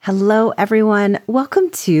Hello, everyone. Welcome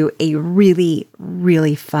to a really,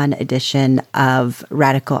 really fun edition of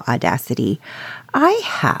Radical Audacity. I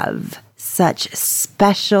have such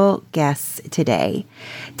special guests today.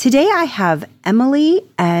 Today, I have Emily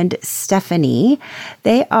and Stephanie.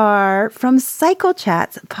 They are from Cycle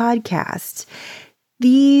Chats podcast.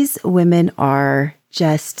 These women are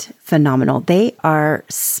just phenomenal. They are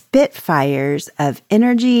spitfires of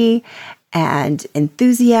energy and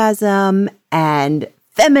enthusiasm and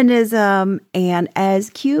feminism, and as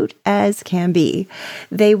cute as can be.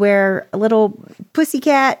 They wear little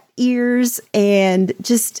pussycat ears and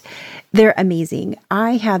just, they're amazing.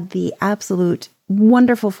 I had the absolute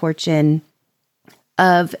wonderful fortune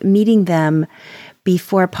of meeting them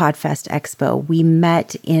before Podfest Expo. We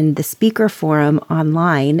met in the speaker forum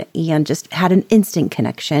online and just had an instant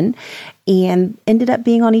connection and ended up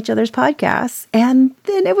being on each other's podcasts. And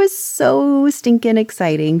then it was so stinking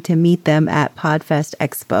exciting to meet them at Podfest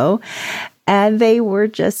Expo. And they were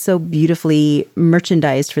just so beautifully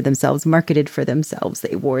merchandised for themselves, marketed for themselves.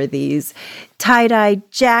 They wore these tie-dye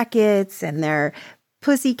jackets and their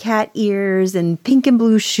pussycat ears and pink and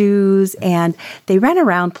blue shoes. And they ran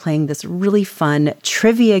around playing this really fun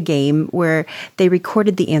trivia game where they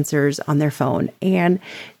recorded the answers on their phone. And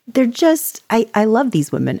they're just, I love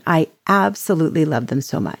these women. I absolutely love them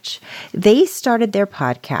so much. They started their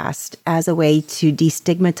podcast as a way to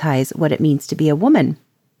destigmatize what it means to be a woman.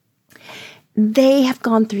 They have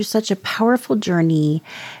gone through such a powerful journey,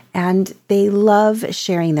 and they love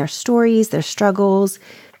sharing their stories, their struggles,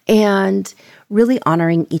 and really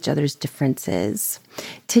honoring each other's differences.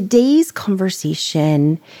 Today's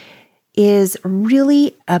conversation is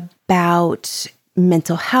really about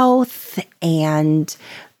mental health, and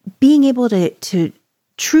being able to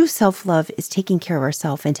true self-love is taking care of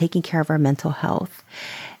ourselves and taking care of our mental health.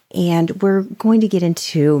 And we're going to get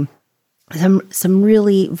into some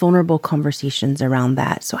really vulnerable conversations around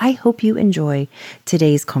that. So I hope you enjoy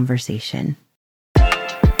today's conversation.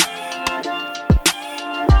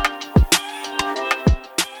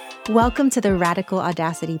 Welcome to the Radical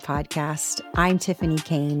Audacity podcast. I'm Tiffany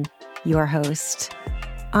Kane, your host.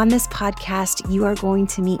 On this podcast, you are going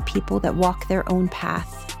to meet people that walk their own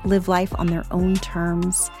path, live life on their own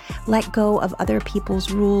terms, let go of other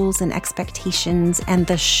people's rules and expectations and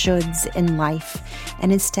the shoulds in life,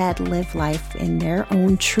 and instead live life in their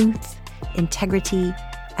own truth, integrity,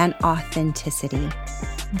 and authenticity.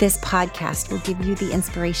 This podcast will give you the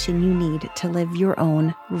inspiration you need to live your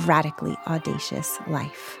own radically audacious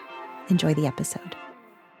life. Enjoy the episode.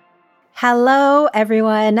 Hello,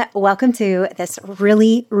 everyone. Welcome to this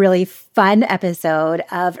really, really fun episode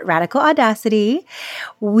of Radical Audacity.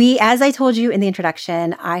 As I told you in the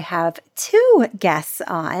introduction, I have two guests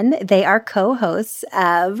on. They are co-hosts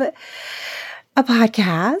of a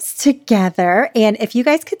podcast together. And if you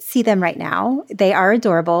guys could see them right now, they are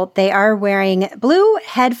adorable. They are wearing blue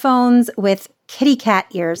headphones with kitty cat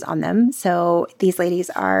ears on them. So these ladies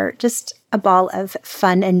are just a ball of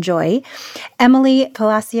fun and joy. Emily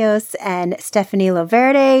Palacios and Stephanie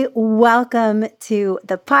Loverde, welcome to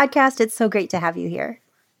the podcast. It's so great to have you here.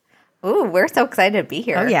 Ooh, we're so excited to be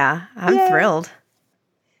here. Oh, yeah. I'm thrilled.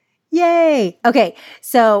 Yay. Okay.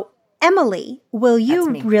 So Emily, will you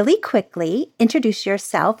really quickly introduce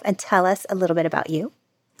yourself and tell us a little bit about you?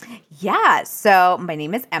 Yeah. So my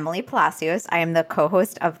name is Emily Palacios. I am the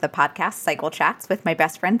co-host of the podcast Cycle Chats with my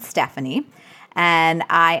best friend, Stephanie. And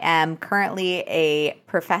I am currently a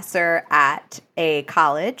professor at a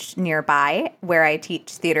college nearby where I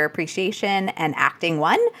teach theater appreciation and acting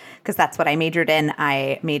 1, because that's what I majored in.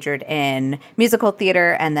 I majored in musical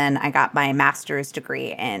theater, and then I got my master's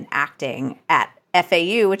degree in acting at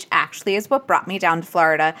FAU, which actually is what brought me down to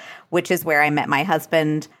Florida, which is where I met my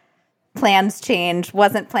husband. Plans changed,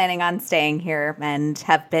 wasn't planning on staying here, and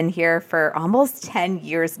have been here for almost 10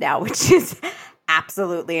 years now, which is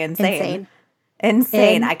absolutely insane.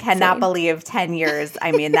 I cannot believe 10 years.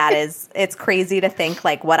 I mean, it's crazy to think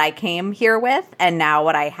like what I came here with and now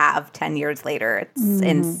what I have 10 years later.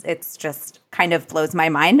 It's just kind of blows my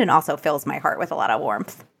mind and also fills my heart with a lot of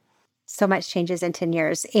warmth. So much changes in 10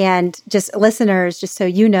 years. And just listeners, just so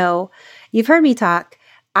you know, you've heard me talk.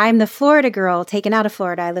 I'm the Florida girl taken out of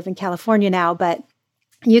Florida. I live in California now, but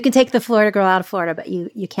you can take the Florida girl out of Florida, but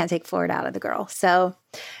you can't take Florida out of the girl. So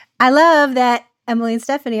I love that Emily and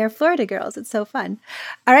Stephanie are Florida girls. It's so fun.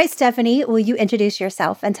 All right, Stephanie, will you introduce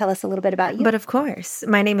yourself and tell us a little bit about you? But of course.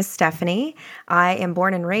 My name is Stephanie. I am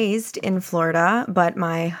born and raised in Florida, but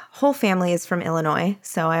my whole family is from Illinois.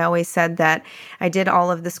 So I always said that I did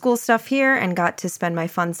all of the school stuff here and got to spend my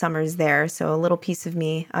fun summers there. So a little piece of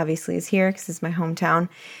me obviously is here because it's my hometown.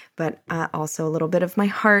 but also a little bit of my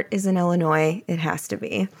heart is in Illinois. It has to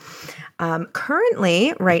be.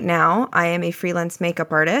 Currently, right now, I am a freelance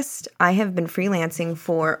makeup artist. I have been freelancing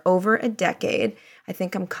for over a decade. I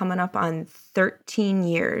think I'm coming up on 13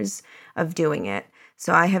 years of doing it.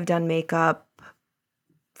 So I have done makeup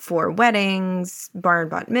for weddings, bar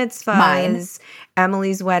and bat mitzvahs,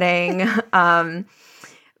 Emily's wedding,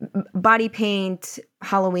 body paint,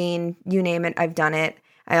 Halloween, you name it, I've done it.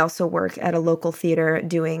 I also work at a local theater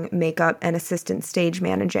doing makeup and assistant stage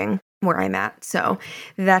managing where I'm at. So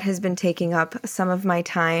that has been taking up some of my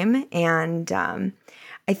time. And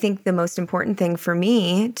I think the most important thing for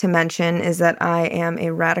me to mention is that I am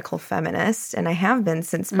a radical feminist, and I have been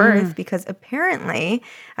since birth, because apparently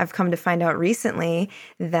I've come to find out recently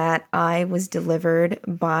that I was delivered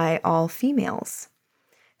by all females.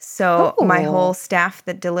 So my whole staff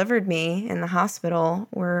that delivered me in the hospital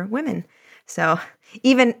were women. So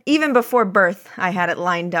even before birth, I had it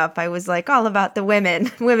lined up. I was like all about the women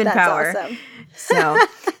power. Awesome. So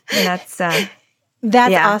that's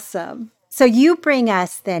awesome. So you bring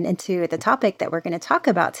us then into the topic that we're going to talk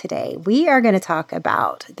about today. We are going to talk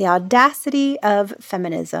about the audacity of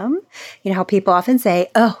feminism. You know how people often say,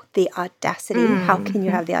 oh, the audacity. How can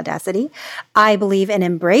you have the audacity? I believe in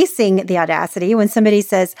embracing the audacity. When somebody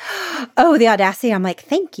says, oh, the audacity, I'm like,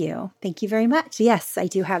 thank you. Thank you very much. Yes, I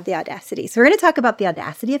do have the audacity. So we're going to talk about the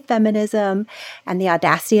audacity of feminism and the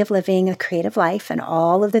audacity of living a creative life and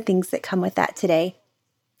all of the things that come with that today.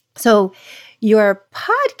 So your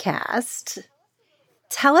podcast,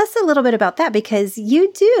 tell us a little bit about that, because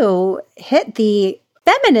you do hit the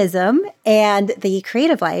feminism and the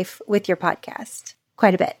creative life with your podcast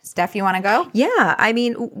quite a bit. Steph, you want to go? Yeah. I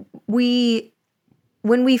mean,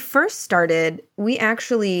 when we first started, we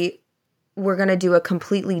actually were going to do a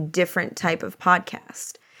completely different type of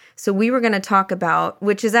podcast. So we were going to talk about,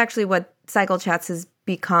 which is actually what Cycle Chats has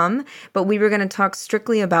become, but we were going to talk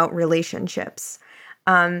strictly about relationships.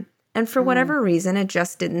 And for whatever reason, it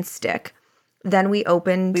just didn't stick. Then we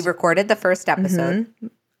recorded the first episode.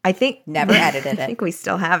 I think never edited it. I think we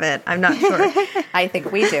still have it. I'm not sure. I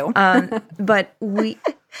think we do. But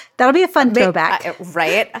that'll be a fun throwback.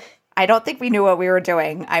 Right? I don't think we knew what we were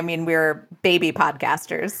doing. I mean, we were baby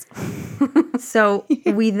podcasters. So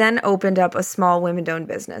we then opened up a small women-owned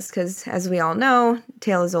business because, as we all know,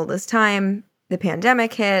 tale as old as time, the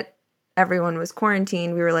pandemic hit. Everyone was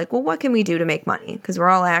quarantined. We were like, well, what can we do to make money? Because we're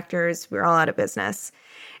all actors. We're all out of business.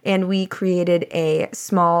 And we created a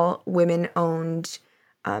small women-owned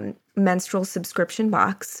menstrual subscription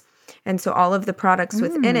box. And so all of the products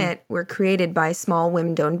within it were created by small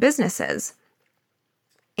women-owned businesses.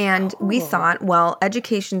 And we thought, well,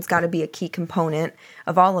 education's got to be a key component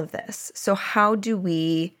of all of this. So how do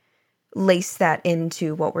we lace that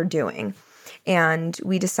into what we're doing? And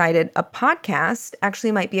we decided a podcast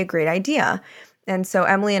actually might be a great idea. And so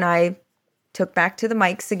Emily and I took back to the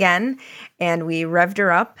mics again, and we revved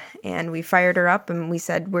her up and we fired her up, and we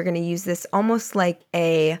said, we're going to use this almost like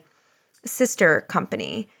a sister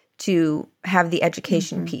company to have the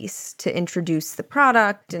education piece, to introduce the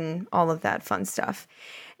product and all of that fun stuff.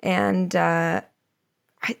 And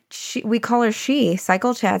we call her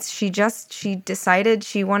Cycle Chats. She decided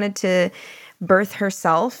she wanted to birth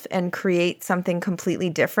herself and create something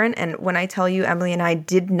completely different. And when I tell you, Emily and I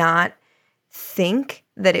did not think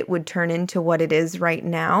that it would turn into what it is right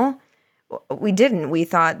now. We didn't. We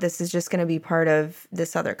thought this is just going to be part of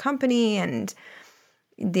this other company, and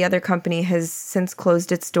the other company has since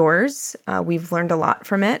closed its doors. We've learned a lot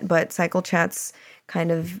from it, but Cycle Chats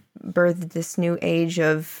kind of birthed this new age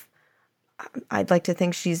of, I'd like to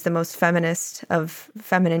think she's the most feminist of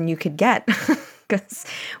feminine you could get. Because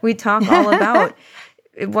we talk all about,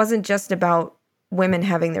 it wasn't just about women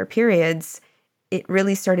having their periods. It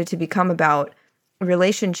really started to become about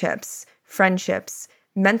relationships, friendships,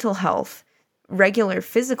 mental health, regular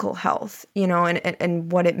physical health,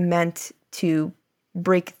 and what it meant to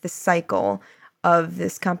break the cycle of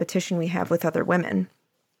this competition we have with other women.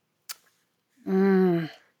 So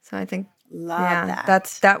I think,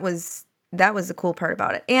 that was the cool part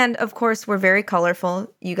about it. And of course, we're very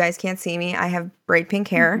colorful. You guys can't see me. I have bright pink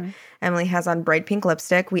hair. Emily has on bright pink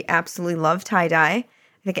lipstick. We absolutely love tie-dye.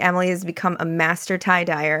 I think Emily has become a master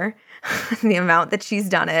tie-dyer, the amount that she's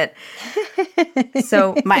done it.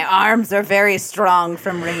 So my arms are very strong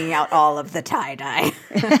from wringing out all of the tie-dye.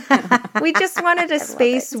 We just wanted a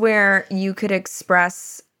space where you could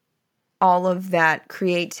express all of that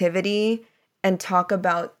creativity and talk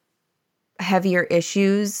about heavier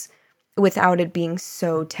issues without it being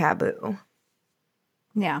so taboo.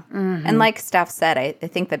 Yeah. And like Steph said, I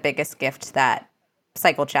think the biggest gift that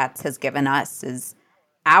Cycle Chats has given us is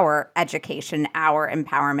our education, our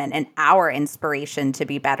empowerment, and our inspiration to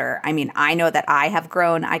be better. I mean, I know that I have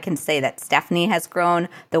grown. I can say that Stephanie has grown.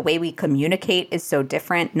 The way we communicate is so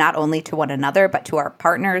different, not only to one another, but to our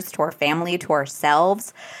partners, to our family, to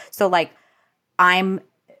ourselves. So like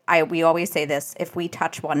we always say this, if we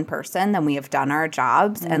touch one person, then we have done our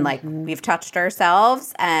jobs and like we've touched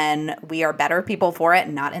ourselves and we are better people for it,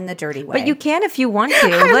 not in the dirty way. But you can if you want to.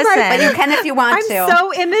 Listen. Right, but you can if you want to. I'm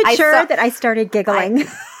so immature that I started giggling.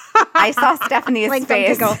 I saw Stephanie's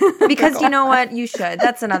face. Because you know what? You should.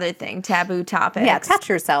 That's another thing. Taboo topics. Yeah, touch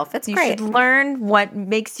yourself. It's great. You should learn what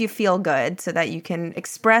makes you feel good so that you can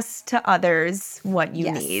express to others what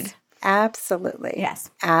you need. Absolutely. Yes.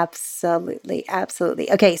 Absolutely.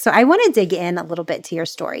 Absolutely. Okay, so I want to dig in a little bit to your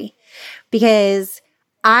story because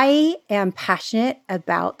I am passionate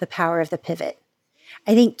about the power of the pivot.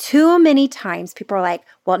 I think too many times people are like,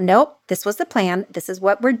 well, nope, this was the plan. This is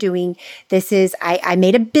what we're doing. This is, I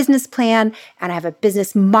made a business plan and I have a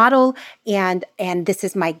business model and this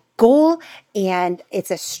is my goal and it's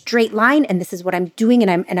a straight line and this is what I'm doing and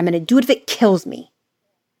I'm going to do it if it kills me.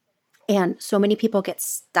 And so many people get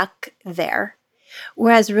stuck there.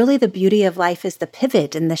 Whereas really the beauty of life is the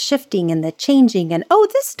pivot and the shifting and the changing and, oh,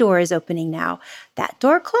 this door is opening now. That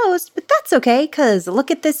door closed, but that's okay because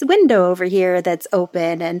look at this window over here that's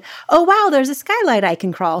open and, oh, wow, there's a skylight I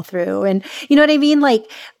can crawl through. And you know what I mean?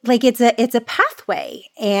 Like it's a pathway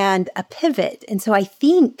and a pivot. And so I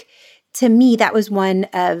think to me, that was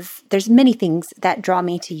there's many things that draw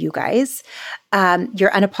me to you guys.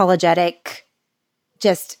 You're unapologetic,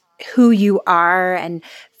 just who you are and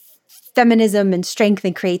feminism and strength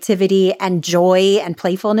and creativity and joy and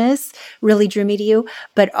playfulness really drew me to you.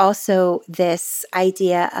 But also this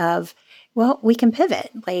idea of, well, we can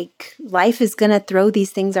pivot. Like life is going to throw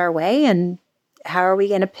these things our way. And how are we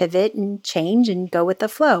going to pivot and change and go with the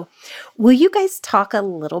flow? Will you guys talk a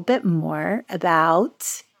little bit more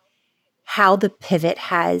about how the pivot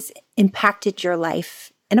has impacted your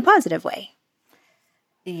life in a positive way?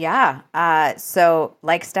 Yeah. So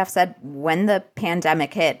like Steph said, when the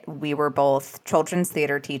pandemic hit, we were both children's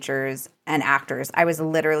theater teachers and actors.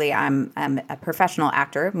 I'm a professional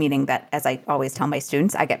actor, meaning that, as I always tell my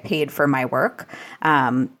students, I get paid for my work.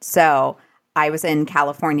 So I was in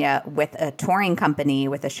California with a touring company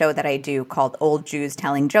with a show that I do called Old Jews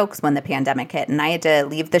Telling Jokes when the pandemic hit. And I had to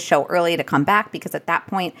leave the show early to come back because at that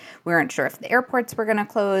point, we weren't sure if the airports were going to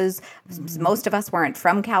close. Most of us weren't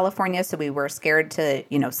from California, so we were scared to,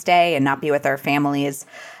 stay and not be with our families.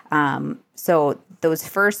 So those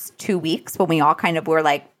first 2 weeks when we all kind of were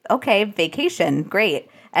like, okay, vacation, great.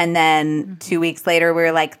 And then 2 weeks later, we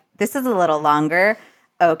were like, this is a little longer.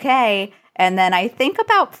 Okay. And then I think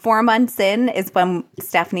about 4 months in is when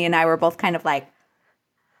Stephanie and I were both kind of like,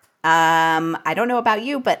 I don't know about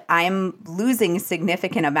you, but I'm losing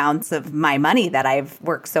significant amounts of my money that I've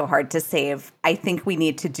worked so hard to save. I think we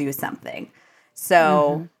need to do something.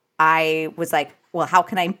 So I was like, well, how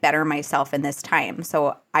can I better myself in this time?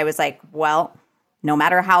 So I was like, well, no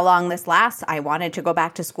matter how long this lasts, I wanted to go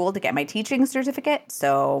back to school to get my teaching certificate.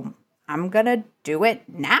 So I'm going to do it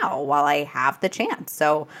now while I have the chance.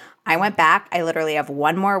 So I went back. I literally have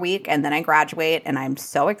 1 more week and then I graduate and I'm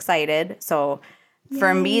so excited. So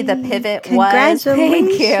for me, the pivot was,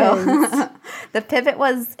 thank you. The pivot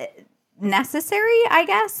was necessary, I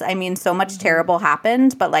guess. I mean, so much terrible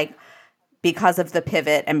happened, but like because of the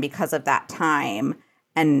pivot and because of that time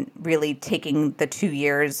and really taking the 2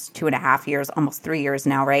 years, 2.5 years, almost 3 years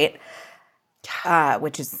now, right?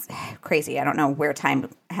 Which is crazy. I don't know where time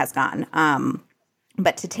has gone.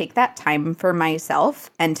 But to take that time for myself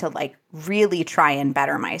and to like really try and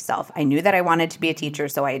better myself. I knew that I wanted to be a teacher,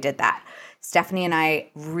 so I did that. Stephanie and I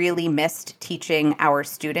really missed teaching our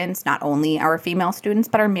students, not only our female students,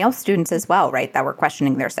 but our male students as well, right? That were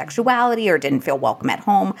questioning their sexuality or didn't feel welcome at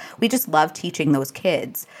home. We just love teaching those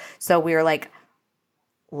kids. So we were like,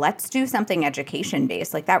 let's do something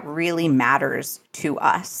education-based. Like that really matters to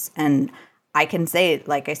us. And I can say,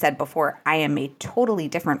 like I said before, I am a totally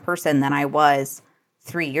different person than I was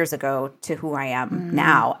 3 years ago to who I am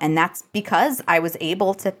now. And that's because I was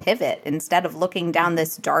able to pivot instead of looking down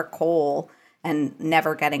this dark hole and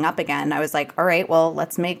never getting up again. I was like, all right, well,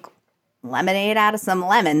 let's make lemonade out of some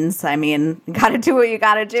lemons. I mean, you got to do what you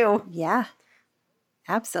got to do. Yeah,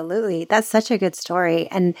 absolutely. That's such a good story.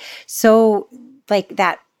 And so like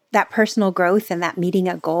that personal growth and that meeting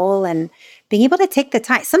a goal and being able to take the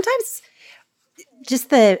time, sometimes just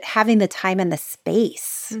having the time and the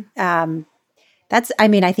space,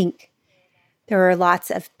 I think there are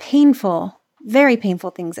lots of very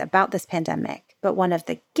painful things about this pandemic, but one of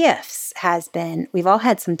the gifts has been we've all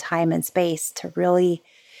had some time and space to really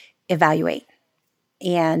evaluate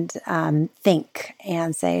and think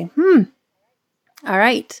and say, all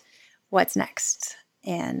right, what's next?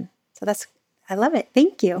 And so I love it.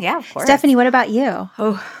 Thank you. Yeah, of course. Stephanie, what about you?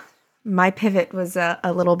 Oh, my pivot was a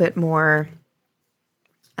little bit more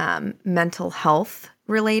mental health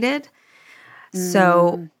related.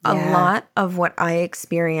 So a lot of what I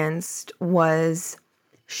experienced was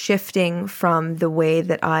shifting from the way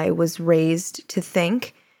that I was raised to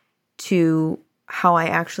think to how I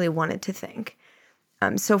actually wanted to think.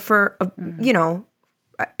 So for,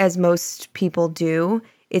 as most people do,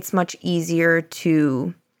 it's much easier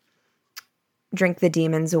to drink the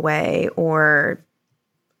demons away or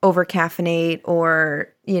over-caffeinate or,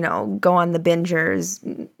 go on the bingers.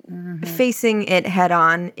 Facing it head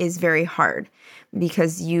on is very hard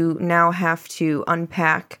because you now have to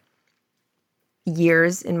unpack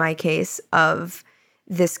years, in my case, of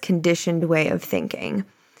this conditioned way of thinking.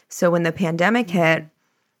 So when the pandemic hit,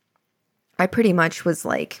 I pretty much was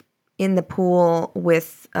like in the pool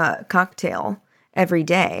with a cocktail every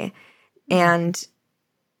day. And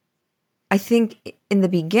I think in the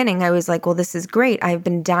beginning, I was like, well, this is great. I've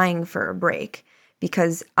been dying for a break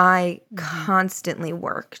because I constantly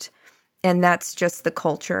worked. And that's just the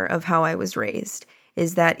culture of how I was raised,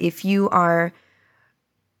 is that if you are,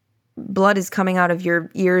 blood is coming out of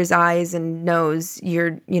your ears, eyes, and nose,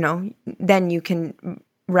 then you can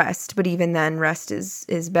rest. But even then, rest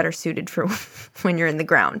is better suited for when you're in the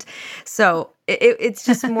ground. So it's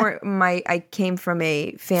just more I came from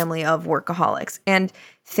a family of workaholics, and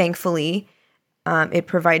thankfully, it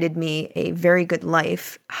provided me a very good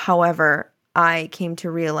life. However, I came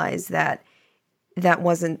to realize that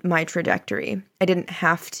wasn't my trajectory. I didn't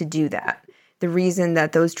have to do that. The reason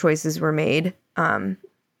that those choices were made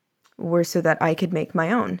were so that I could make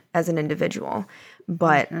my own as an individual.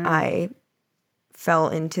 But I fell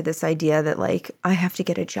into this idea that I have to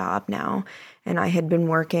get a job now. And I had been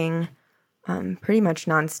working pretty much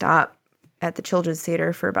nonstop at the Children's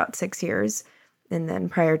Theater for about 6 years. And then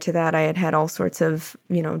prior to that, I had all sorts of,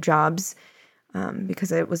 jobs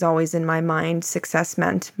because it was always in my mind, success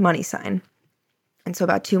meant money sign. And so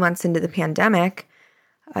about 2 months into the pandemic,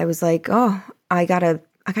 I was like, oh, I gotta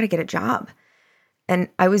get a job. And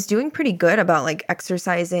I was doing pretty good about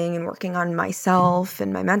exercising and working on myself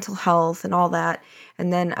and my mental health and all that.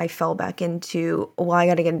 And then I fell back into, well, I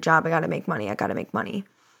got to get a job. I got to make money.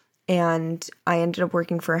 And I ended up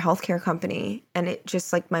working for a healthcare company. And it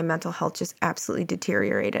just my mental health just absolutely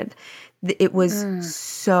deteriorated. It was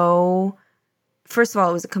so, first of all,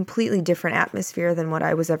 it was a completely different atmosphere than what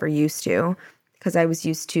I was ever used to, because I was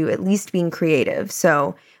used to at least being creative.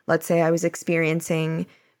 So let's say I was experiencing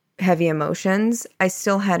heavy emotions, I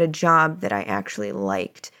still had a job that I actually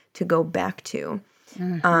liked to go back to.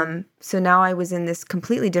 So now I was in this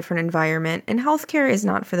completely different environment, and healthcare is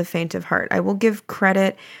not for the faint of heart. I will give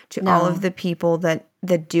credit to all of the people that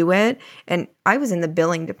do it. And I was in the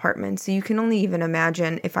billing department, so you can only even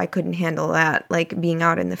imagine if I couldn't handle that, being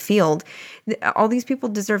out in the field. All these people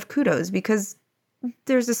deserve kudos because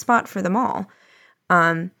there's a spot for them all.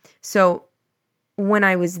 So when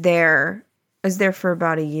I was there for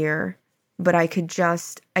about a year, but I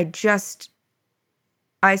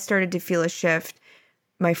started to feel a shift.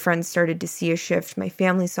 My friends started to see a shift. My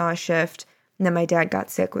family saw a shift. And then my dad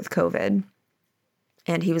got sick with COVID,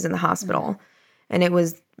 and he was in the hospital. And it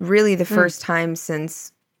was really the first time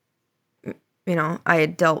since, I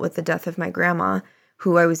had dealt with the death of my grandma,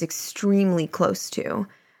 who I was extremely close to,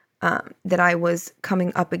 that I was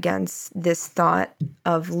coming up against this thought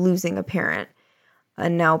of losing a parent.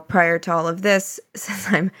 And now, prior to all of this, since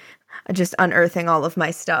I'm just unearthing all of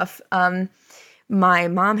my stuff, my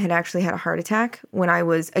mom had actually had a heart attack when I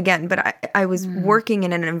was, but I was working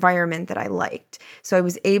in an environment that I liked. So I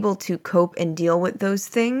was able to cope and deal with those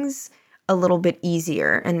things a little bit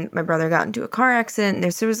easier. And my brother got into a car accident.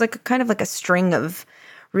 And there was kind of a string of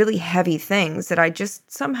really heavy things that I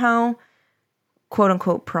just somehow, quote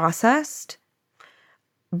unquote, processed.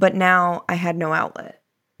 But now I had no outlet.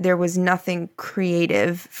 There was nothing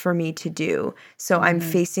creative for me to do. So I'm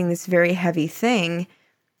facing this very heavy thing.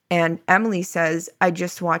 And Emily says, I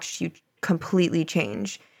just watched you completely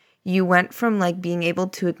change. You went from being able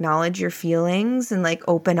to acknowledge your feelings and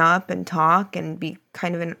open up and talk and be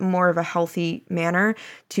kind of in more of a healthy manner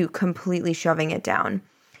to completely shoving it down.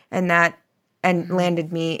 And that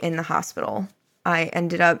landed me in the hospital. I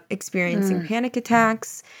ended up experiencing panic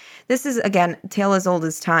attacks. This is, again, tale as old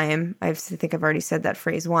as time. I think I've already said that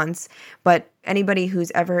phrase once. But anybody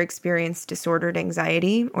who's ever experienced disordered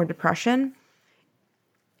anxiety or depression,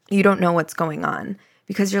 you don't know what's going on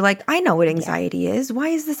because you're like, I know what anxiety is. Why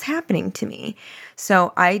is this happening to me?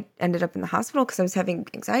 So I ended up in the hospital because I was having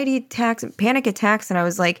anxiety attacks and panic attacks. And I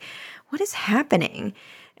was like, what is happening?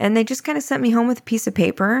 And they just kind of sent me home with a piece of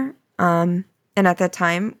paper. And at that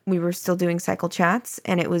time, we were still doing cycle chats,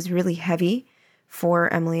 and it was really heavy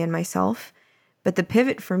for Emily and myself. But the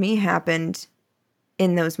pivot for me happened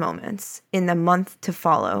in those moments. In the month to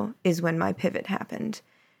follow is when my pivot happened.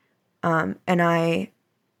 And I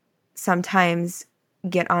sometimes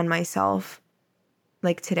get on myself,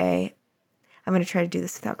 like today. I'm going to try to do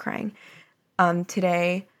this without crying.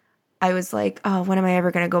 Today, I was like, oh, when am I ever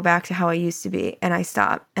going to go back to how I used to be? And I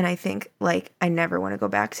stop and I think, like, I never want to go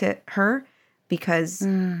back to her because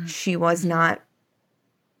she wasn't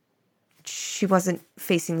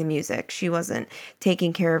facing the music. She wasn't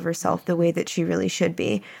taking care of herself the way that she really should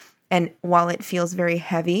be. And while it feels very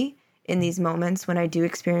heavy in these moments when I do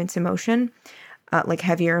experience emotion, like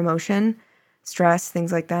heavier emotion, stress,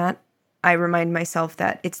 things like that, I remind myself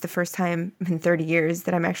that it's the first time in 30 years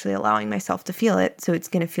that I'm actually allowing myself to feel it. So it's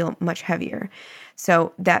going to feel much heavier.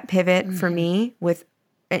 So that pivot for me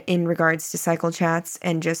in regards to cycle chats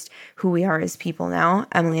and just who we are as people now,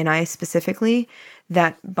 Emily and I specifically,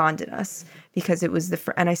 that bonded us because it was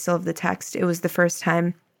and I still have the text. It was the first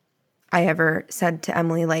time I ever said to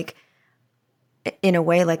Emily, like, in a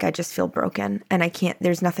way, like, I just feel broken and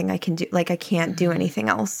there's nothing I can do. Like, I can't do anything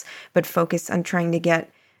else but focus on trying to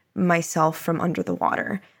get myself from under the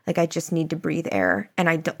water. Like, I just need to breathe air, and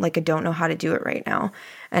I don't know how to do it right now.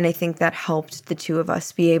 And I think that helped the two of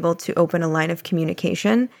us be able to open a line of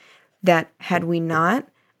communication that, had we not,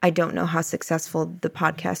 I don't know how successful the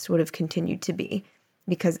podcast would have continued to be,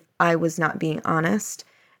 because I was not being honest.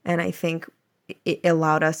 And I think it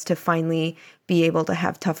allowed us to finally be able to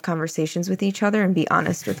have tough conversations with each other and be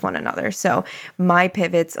honest with one another. So my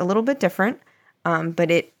pivot's a little bit different,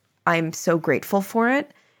 but I'm so grateful for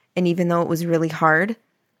it. And even though it was really hard,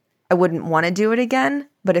 I wouldn't want to do it again.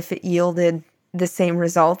 But if it yielded the same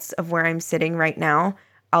results of where I'm sitting right now,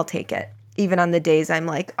 I'll take it. Even on the days I'm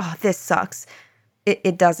like, oh, this sucks.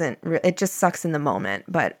 It doesn't. It just sucks in the moment.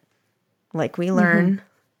 But like we learn,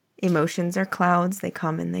 emotions are clouds. They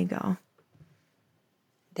come and they go.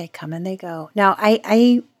 They come and they go. Now,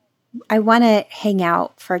 I want to hang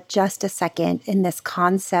out for just a second in this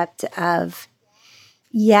concept of,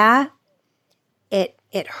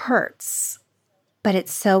 it hurts, but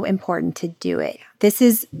it's so important to do it. This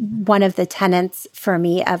is one of the tenets for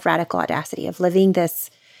me of radical audacity, of living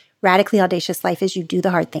this radically audacious life, is you do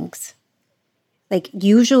the hard things. Like,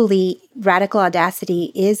 usually radical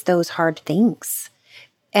audacity is those hard things.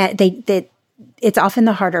 And it's often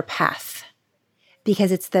the harder path,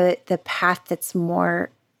 because it's the path that's more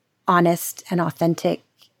honest and authentic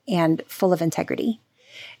and full of integrity.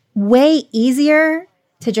 Way easier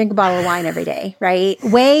to drink a bottle of wine every day, right?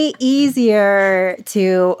 Way easier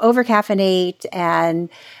to overcaffeinate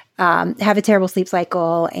and have a terrible sleep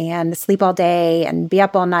cycle and sleep all day and be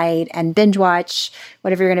up all night and binge watch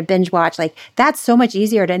whatever you're going to binge watch. Like, that's so much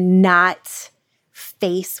easier to not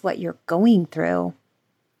face what you're going through.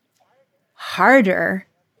 Harder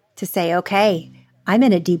to say, okay, I'm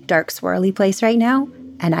in a deep, dark, swirly place right now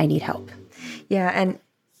and I need help. Yeah. And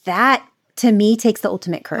that, to me, takes the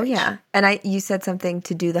ultimate courage. Oh, yeah. And you said something,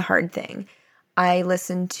 to do the hard thing. I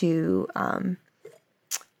listened to,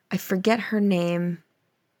 I forget her name,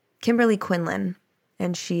 Kimberly Quinlan,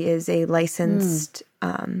 and she is a licensed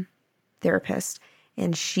therapist.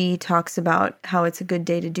 And she talks about how it's a good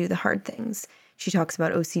day to do the hard things. She talks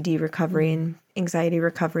about OCD recovery and anxiety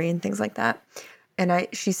recovery and things like that. And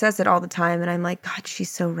she says it all the time. And I'm like, God, she's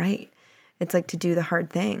so right. It's like, to do the hard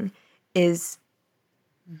thing is...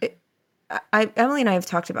 Emily and I have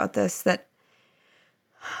talked about this, that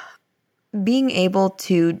being able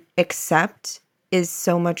to accept is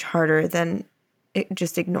so much harder than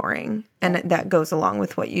just ignoring. And that goes along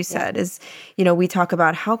with what you said is, we talk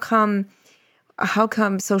about how come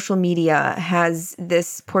social media has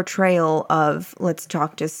this portrayal of, let's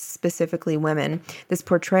talk just specifically women, this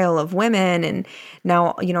portrayal of women. And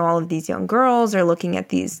now, all of these young girls are looking at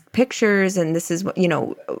these pictures, and this is what,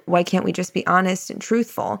 why can't we just be honest and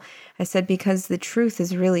truthful? I said, because the truth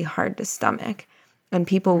is really hard to stomach, and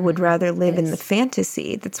people would rather live in the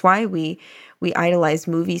fantasy. That's why we idolize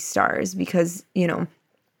movie stars, because,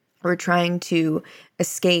 we're trying to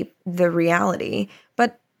escape the reality.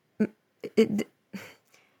 But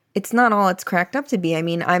it's not all it's cracked up to be. I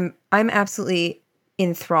mean, I'm absolutely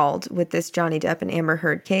enthralled with this Johnny Depp and Amber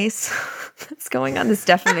Heard case that's going on, this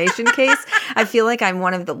defamation case. I feel like I'm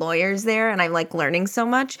one of the lawyers there, and I'm like learning so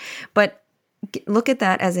much. But look at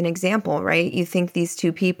that as an example, right? You think these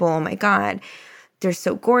two people, oh my God, they're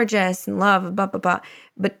so gorgeous and love, blah, blah, blah.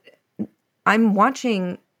 But I'm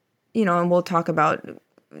watching, and we'll talk about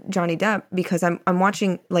Johnny Depp because I'm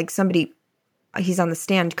watching like somebody, he's on the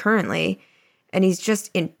stand currently and he's just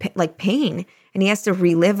in pain. And he has to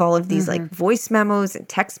relive all of these like voice memos and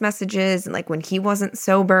text messages and like when he wasn't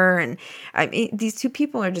sober. And I mean, these two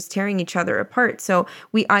people are just tearing each other apart. So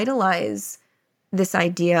we idolize this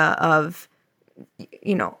idea of,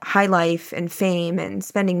 high life and fame and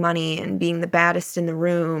spending money and being the baddest in the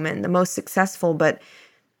room and the most successful. But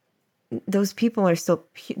those people are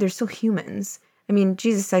they're still humans. I mean,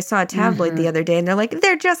 Jesus, I saw a tabloid the other day and they're like,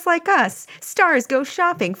 they're just like us. Stars go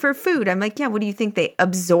shopping for food. I'm like, yeah, what do you think? They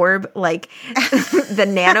absorb like the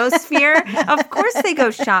nanosphere? Of course they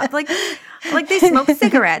go shop. Like they smoke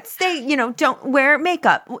cigarettes. They, don't wear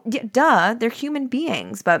makeup. Duh, they're human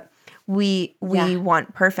beings. But we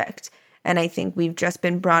want perfect. And I think we've just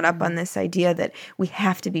been brought up on this idea that we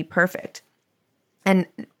have to be perfect.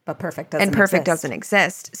 But perfect doesn't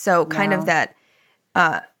exist. So kind of that...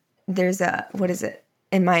 there's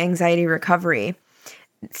in my anxiety recovery,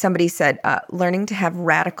 somebody said, learning to have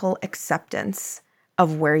radical acceptance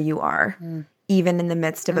of where you are, even in the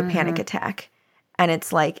midst of a panic attack. And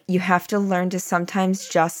it's like, you have to learn to sometimes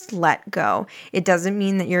just let go. It doesn't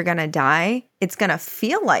mean that you're going to die. It's going to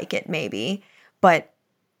feel like it maybe, but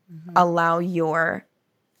allow your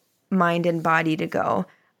mind and body to go,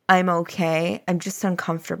 I'm okay. I'm just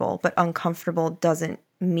uncomfortable, but uncomfortable doesn't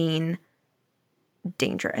mean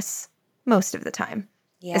dangerous most of the time,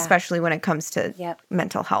 especially when it comes to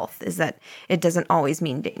mental health, is that it doesn't always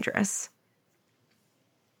mean dangerous.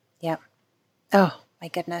 Yep. Oh, my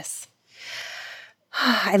goodness.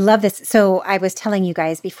 I love this. So I was telling you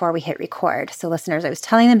guys before we hit record. So listeners, I was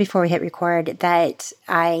telling them before we hit record that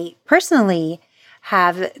I personally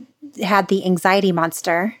have had the anxiety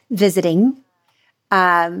monster visiting.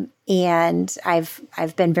 And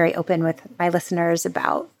I've been very open with my listeners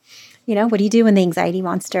about, what do you do when the anxiety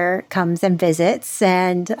monster comes and visits?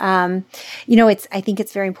 And, I think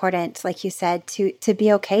it's very important, like you said, to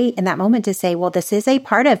be okay in that moment to say, well, this is a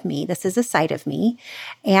part of me. This is a side of me.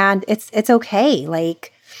 And it's okay.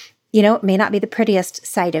 Like, it may not be the prettiest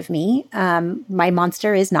side of me. My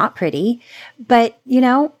monster is not pretty, but,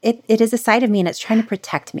 it is a side of me and it's trying to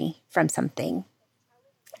protect me from something.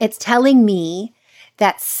 It's telling me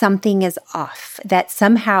that something is off, that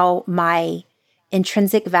somehow my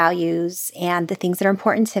intrinsic values and the things that are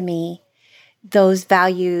important to me, those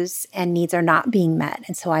values and needs are not being met.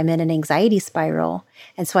 And so I'm in an anxiety spiral.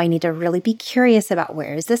 And so I need to really be curious about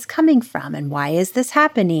where is this coming from and why is this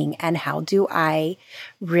happening? And how do I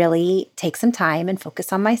really take some time and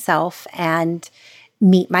focus on myself and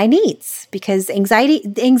meet my needs? Because the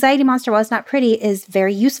anxiety monster, while it's not pretty, is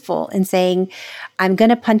very useful in saying, I'm going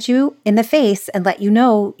to punch you in the face and let you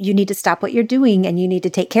know you need to stop what you're doing and you need to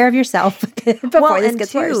take care of yourself before this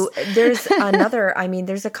gets worse. There's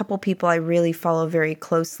there's a couple people I really follow very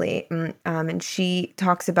closely. And she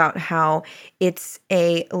talks about how it's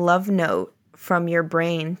a love note from your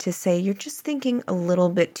brain to say you're just thinking a little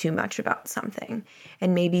bit too much about something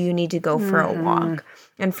and maybe you need to go for a walk.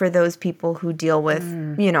 And for those people who deal with,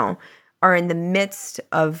 are in the midst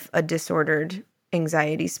of a disordered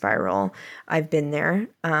anxiety spiral, I've been there.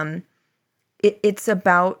 It's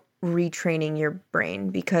about retraining your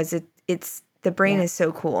brain because the brain is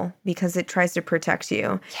so cool because it tries to protect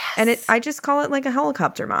you. Yes. And I just call it like a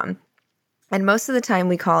helicopter mom. And most of the time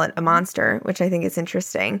we call it a monster, which I think is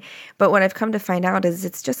interesting. But what I've come to find out is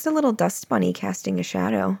it's just a little dust bunny casting a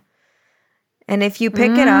shadow. And if you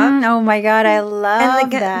pick it up... Oh my God, I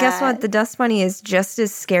love that. Guess what? The dust bunny is just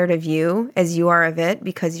as scared of you as you are of it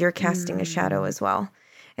because you're casting a shadow as well.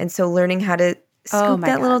 And so learning how to scoop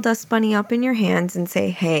that little dust bunny up in your hands and say,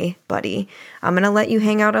 hey, buddy, I'm going to let you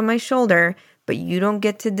hang out on my shoulder, but you don't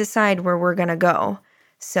get to decide where we're going to go.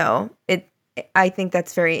 So I think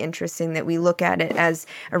that's very interesting that we look at it as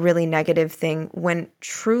a really negative thing when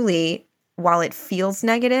truly, while it feels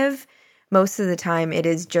negative, most of the time it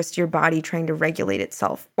is just your body trying to regulate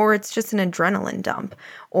itself, or it's just an adrenaline dump,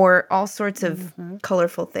 or all sorts of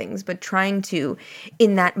colorful things, but trying to,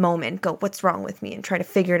 in that moment, go, what's wrong with me? And try to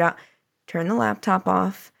figure it out. Turn the laptop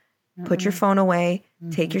off, put your phone away,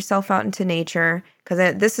 take yourself out into nature.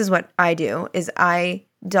 Because this is what I do, is I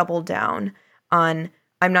double down on,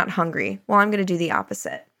 I'm not hungry. Well, I'm going to do the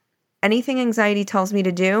opposite. Anything anxiety tells me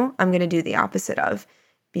to do, I'm going to do the opposite of.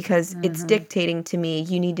 Because it's dictating to me,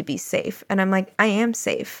 you need to be safe. And I'm like, I am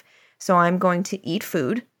safe. So I'm going to eat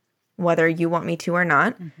food, whether you want me to or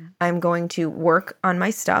not. I'm going to work on my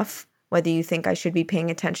stuff, whether you think I should be paying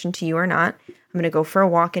attention to you or not. I'm going to go for a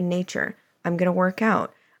walk in nature. I'm going to work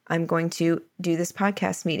out. I'm going to do this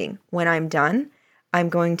podcast meeting. When I'm done, I'm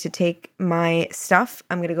going to take my stuff,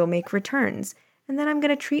 I'm going to go make returns, and then I'm going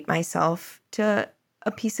to treat myself to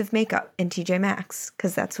a piece of makeup in TJ Maxx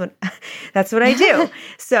because that's what I do.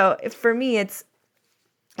 So for me, it's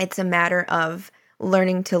a matter of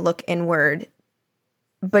learning to look inward,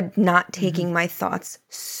 but not taking my thoughts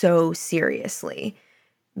so seriously,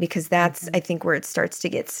 because that's I think where it starts to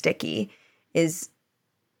get sticky. Is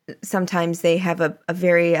sometimes they have a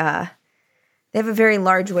very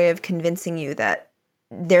large way of convincing you that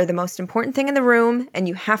they're the most important thing in the room and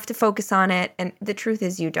you have to focus on it. And the truth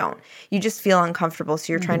is you don't. You just feel uncomfortable,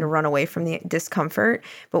 so you're trying to run away from the discomfort.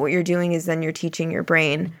 But what you're doing is then you're teaching your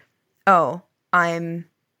brain, oh, I'm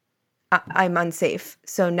unsafe.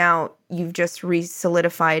 So now you've just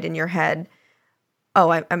re-solidified in your head, oh,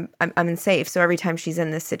 I'm unsafe. So every time she's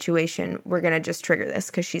in this situation, we're going to just trigger this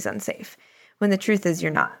because she's unsafe. When the truth is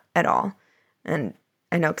you're not at all. And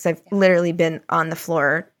I know because I've literally been on the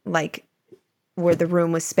floor, like where the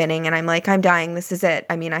room was spinning, and I'm like, I'm dying. This is it.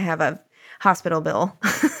 I mean, I have a hospital bill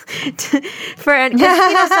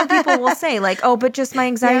some people will say like, oh, but just my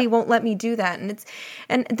anxiety won't let me do that.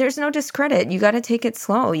 And there's no discredit. You got to take it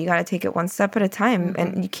slow. You got to take it one step at a time,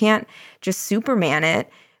 and you can't just Superman it,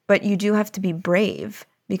 but you do have to be brave,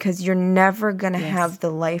 because you're never going to have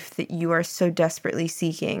the life that you are so desperately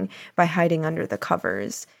seeking by hiding under the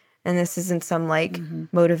covers. And this isn't some like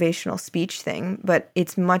motivational speech thing, but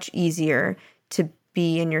it's much easier to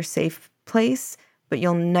be in your safe place, but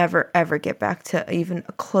you'll never, ever get back to even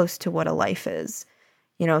close to what a life is.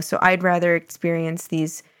 So I'd rather experience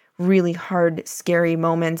these really hard, scary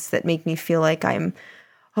moments that make me feel like I'm,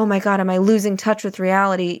 oh my God, am I losing touch with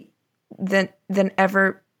reality, than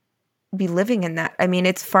ever be living in that. I mean,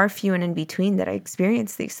 it's far few and in between that I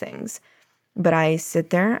experience these things. But I sit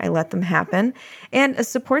there, I let them happen. And a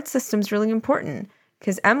support system is really important,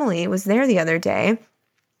 because Emily was there the other day.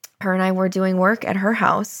 Her and I were doing work at her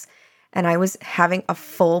house, and I was having a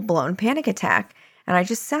full-blown panic attack. And I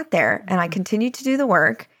just sat there, and I continued to do the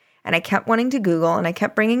work, and I kept wanting to Google, and I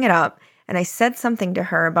kept bringing it up. And I said something to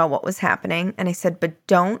her about what was happening. And I said, but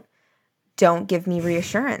don't give me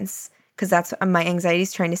reassurance, because that's my anxiety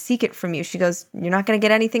is trying to seek it from you. She goes, you're not going to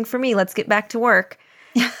get anything from me. Let's get back to work.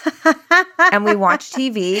 And we watch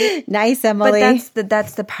TV. Nice, Emily. But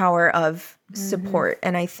that's the power of support.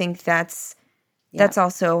 And I think that's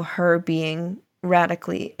also her being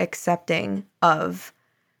radically accepting of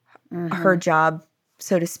her job,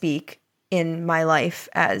 so to speak, in my life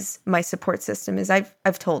as my support system. Is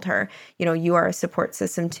I've told her, you are a support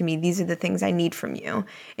system to me. These are the things I need from you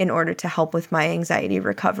in order to help with my anxiety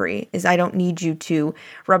recovery. Is I don't need you to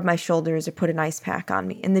rub my shoulders or put an ice pack on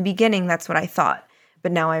me. In the beginning, that's what I thought.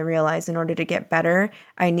 But now I realize in order to get better,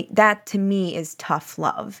 that to me is tough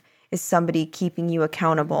love, is somebody keeping you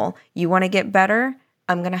accountable. You want to get better?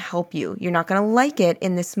 I'm going to help you. You're not going to like it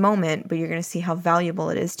in this moment, but you're going to see how valuable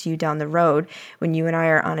it is to you down the road when you and I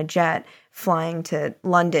are on a jet flying to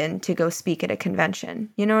London to go speak at a convention.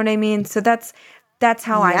 You know what I mean? So that's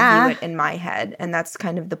how I view it in my head. And that's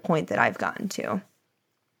kind of the point that I've gotten to.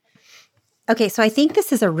 Okay, so I think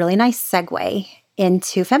this is a really nice segue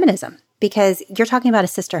into feminism, because you're talking about a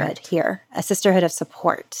sisterhood here, a sisterhood of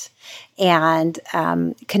support and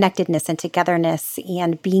connectedness and togetherness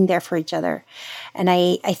and being there for each other. And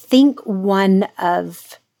I think one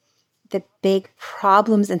of the big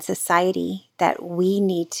problems in society that we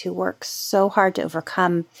need to work so hard to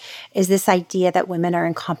overcome is this idea that women are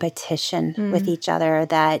in competition with each other,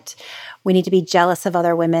 that we need to be jealous of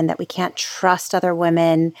other women, that we can't trust other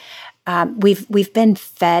women. We've been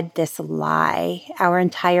fed this lie our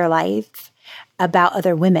entire life about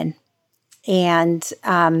other women. And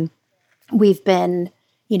we've been,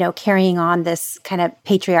 carrying on this kind of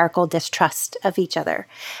patriarchal distrust of each other.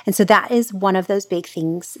 And so that is one of those big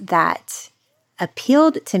things that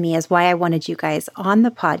appealed to me, is why I wanted you guys on the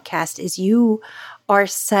podcast, is you are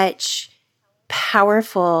such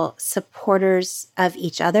powerful supporters of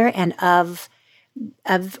each other and of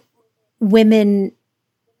women's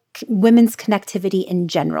connectivity in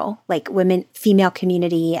general, like female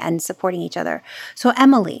community and supporting each other. So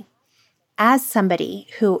Emily, as somebody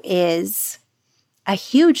who is a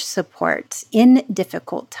huge support in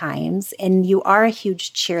difficult times, and you are a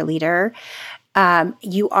huge cheerleader,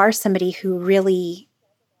 you are somebody who really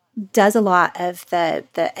does a lot of the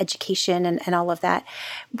education and all of that.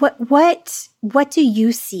 What do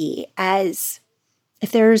you see as,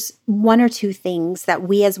 if there's one or two things that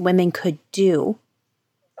we as women could do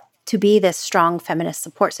to be this strong feminist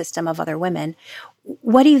support system of other women,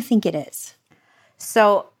 what do you think it is?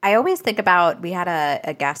 So I always think about, we had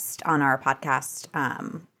a guest on our podcast,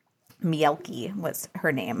 Mielke was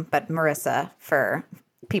her name, but Marissa for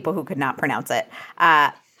people who could not pronounce it.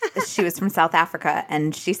 She was from South Africa,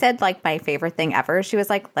 and she said, like, my favorite thing ever. She was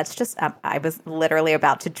like, let's just, I was literally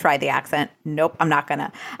about to try the accent. Nope, I'm not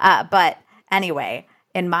gonna. But anyway,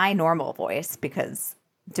 in my normal voice, because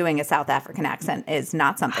doing a South African accent is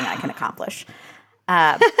not something I can accomplish.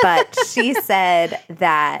 But she said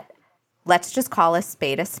that let's just call a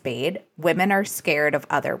spade a spade. Women are scared of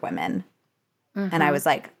other women. Mm-hmm. And I was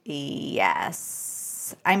like,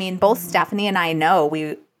 yes. I mean, both Stephanie and I know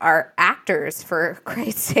we are actors, for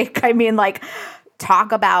Christ's sake. I mean, like,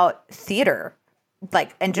 talk about theater,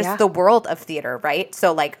 like, and just the world of theater, right?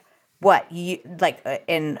 So, like, what you like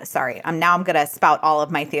sorry, I'm going to spout all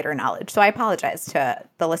of my theater knowledge. So I apologize to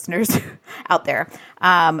the listeners out there.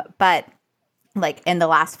 But like in the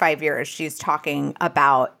last 5 years, she's talking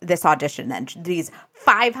about this audition and these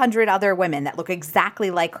 500 other women that look exactly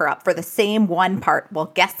like her up for the same one part. Well,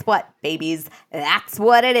 guess what, babies? That's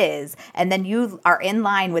what it is. And then you are in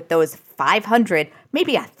line with those 500,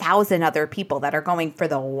 maybe 1,000 other people that are going for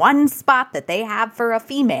the one spot that they have for a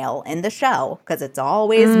female in the show, because it's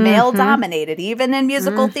always male dominated, even in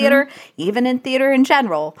musical theater, even in theater in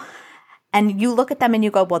general. And you look at them and you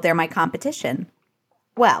go, well, they're my competition.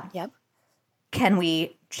 Well, can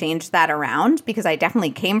we change that around? Because I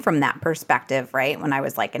definitely came from that perspective, right? When I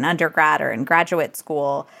was like in undergrad or in graduate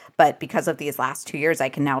school. But because of these last 2 years, I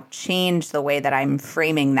can now change the way that I'm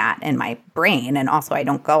framing that in my brain. And also, I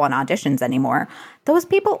don't go on auditions anymore. Those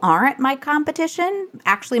people aren't my competition.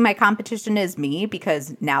 Actually, my competition is me,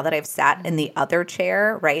 because now that I've sat in the other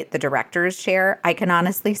chair, right, the director's chair, I can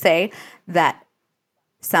honestly say that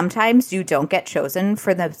sometimes you don't get chosen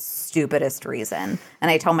for the stupidest reason.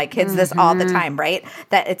 And I tell my kids this all the time, right?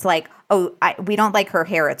 That it's like, oh, we don't like her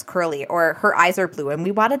hair, it's curly, or her eyes are blue, and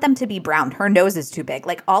we wanted them to be brown. Her nose is too big.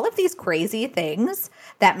 Like, all of these crazy things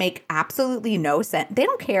that make absolutely no sense. They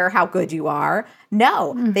don't care how good you are.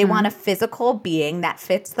 No, they want a physical being that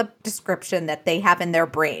fits the description that they have in their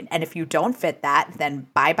brain. And if you don't fit that, then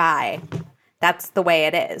bye-bye. That's the way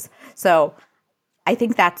it is. So I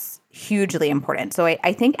think that's hugely important. So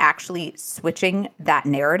I think actually switching that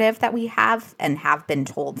narrative that we have and have been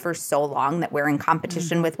told for so long that we're in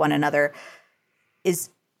competition with one another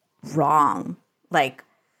is wrong. Like,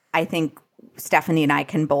 I think Stephanie and I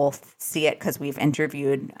can both see it because we've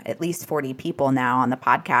interviewed at least 40 people now on the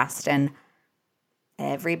podcast, and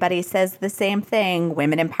everybody says the same thing.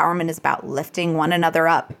 Women empowerment is about lifting one another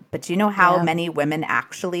up. But do you know how many women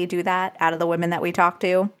actually do that out of the women that we talk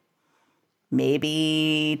to?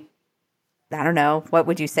 Maybe, I don't know, what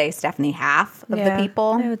would you say, Stephanie, half of the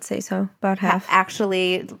people? I would say so, about half.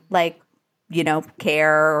 Actually, like, you know,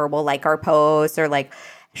 care or will like our posts or like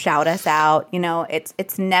shout us out. You know,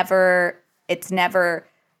 it's never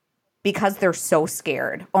because they're so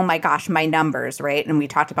scared. Oh my gosh, my numbers, right? And we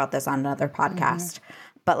talked about this on another podcast.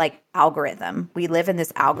 But like algorithm, we live in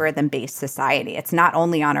this algorithm-based society. It's not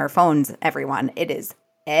only on our phones, everyone. It is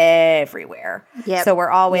everywhere. So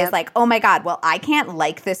we're always like, oh my God, well, I can't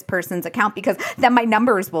like this person's account because then my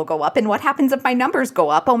numbers will go up. And what happens if my numbers go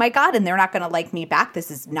up? Oh my God, and they're not going to like me back.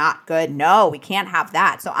 This is not good. No, we can't have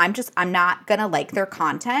that. So I'm not going to like their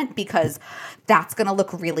content because that's going to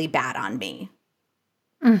look really bad on me.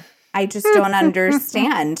 I just don't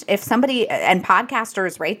understand. If somebody, and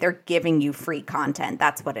podcasters, right, they're giving you free content.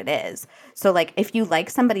 That's what it is. So like, if you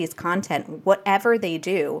like somebody's content, whatever they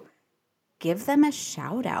do, give them a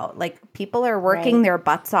shout out. Like, people are working their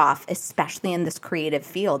butts off, especially in this creative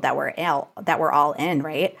field that we're all in,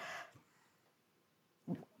 right?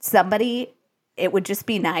 Somebody, it would just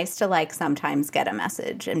be nice to like sometimes get a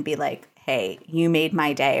message and be like, hey, you made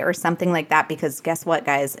my day, or something like that, because guess what,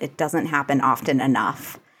 guys? It doesn't happen often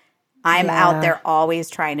enough. I'm out there always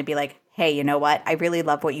trying to be like, hey, you know what? I really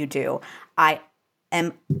love what you do.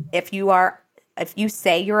 If you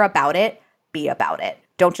say you're about it, be about it.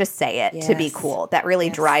 Don't just say it to be cool. That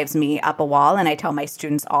really drives me up a wall. And I tell my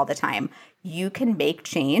students all the time, you can make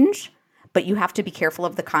change, but you have to be careful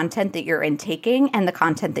of the content that you're intaking and the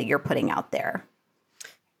content that you're putting out there.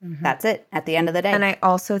 That's it at the end of the day. And I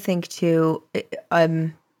also think too,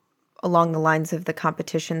 along the lines of the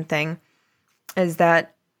competition thing, is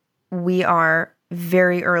that we are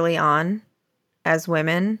very early on as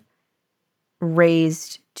women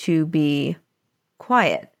raised to be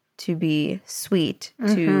quiet, to be sweet,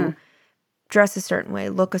 to dress a certain way,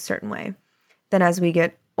 look a certain way. Then as we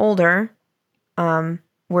get older,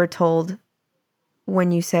 we're told,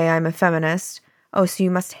 when you say I'm a feminist, oh, so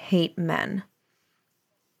you must hate men.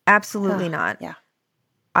 Absolutely not. Yeah.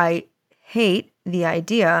 I hate the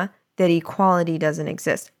idea that equality doesn't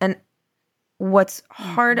exist. And what's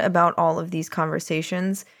hard about all of these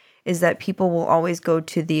conversations is that people will always go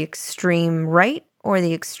to the extreme right or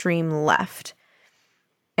the extreme left.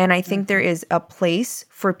 And I think there is a place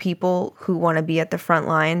for people who want to be at the front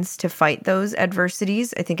lines to fight those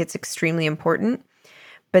adversities. I think it's extremely important.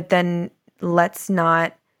 But then let's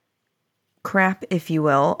not crap, if you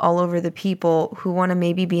will, all over the people who want to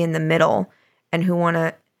maybe be in the middle and who want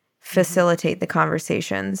to facilitate the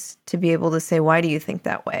conversations to be able to say, why do you think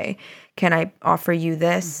that way? Can I offer you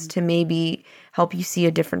this to maybe help you see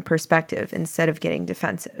a different perspective instead of getting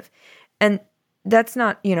defensive? And that's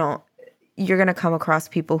not, you're going to come across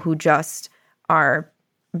people who just are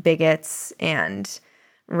bigots and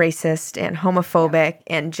racist and homophobic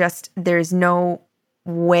and just there's no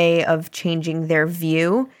way of changing their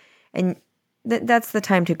view. And that's the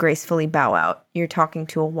time to gracefully bow out. You're talking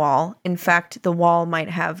to a wall. In fact, the wall might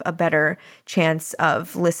have a better chance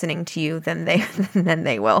of listening to you than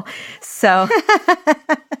they will. So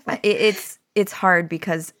it's hard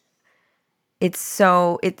because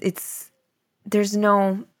there's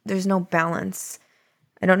no balance.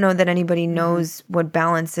 I don't know that anybody knows what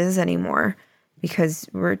balance is anymore because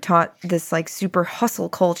we're taught this like super hustle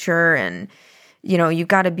culture and you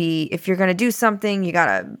got to be, if you're going to do something, you got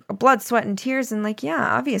to blood, sweat, and tears. And like,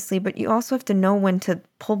 yeah, obviously, but you also have to know when to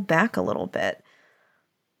pull back a little bit.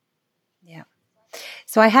 Yeah.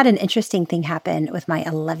 So I had an interesting thing happen with my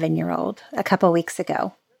 11-year-old a couple of weeks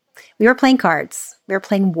ago. We were playing cards. We were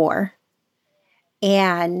playing war.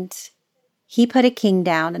 And he put a king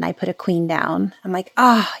down and I put a queen down. I'm like,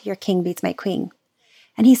 your king beats my queen.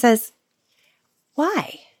 And he says,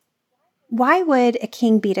 why? Why would a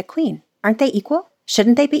king beat a queen? Aren't they equal?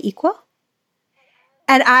 Shouldn't they be equal?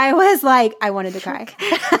 And I was like, I wanted to cry.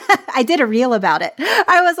 I did a reel about it.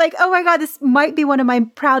 I was like, oh my God, this might be one of my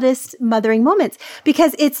proudest mothering moments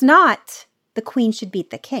because it's not the queen should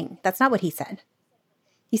beat the king. That's not what he said.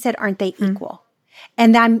 He said, aren't they equal?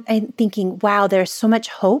 And I'm thinking, wow, there's so much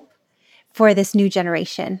hope for this new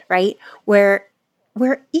generation, right? Where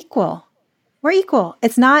we're equal. We're equal.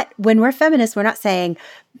 It's not, when we're feminists, we're not saying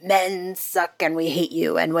men suck and we hate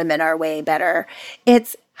you and women are way better.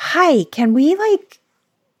 It's, hi, can we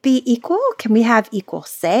be equal? Can we have equal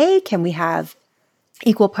say? Can we have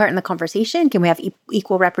equal part in the conversation? Can we have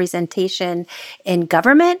equal representation in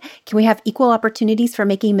government? Can we have equal opportunities for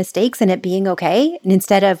making mistakes and it being okay? And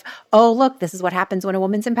instead of, oh, look, this is what happens when a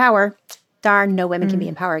woman's in power. Darn, no women can be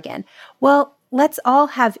in power again. Well, let's all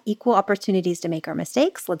have equal opportunities to make our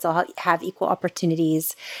mistakes. Let's all have equal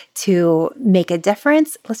opportunities to make a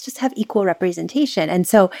difference. Let's just have equal representation. And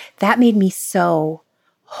so that made me so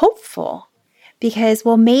hopeful because,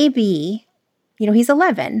 well, maybe, he's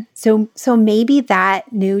 11. So maybe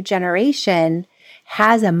that new generation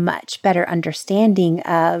has a much better understanding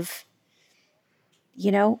of,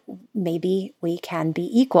 maybe we can be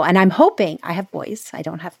equal. And I'm hoping, I have boys, I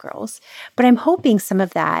don't have girls, but I'm hoping some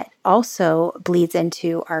of that also bleeds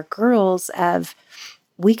into our girls of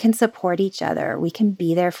we can support each other. We can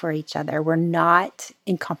be there for each other. We're not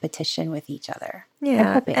in competition with each other.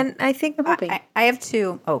 Yeah. And I think I have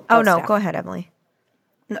two. Oh, no, Steph. Go ahead, Emily.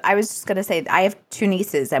 I was just going to say, I have two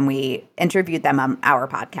nieces and we interviewed them on our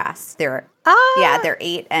podcast. They're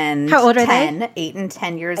 8 and how old 10, are they? 8 and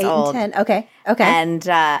 10 years 8 old. and 10. Okay. And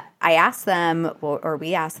I asked them, or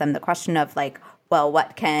we asked them the question of well,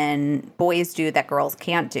 what can boys do that girls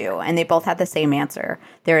can't do? And they both had the same answer.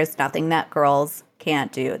 There is nothing that girls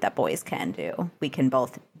can't do that boys can do. We can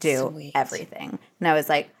both do everything. And I was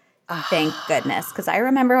like, thank goodness. Because I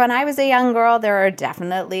remember when I was a young girl,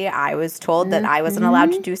 I was told that I wasn't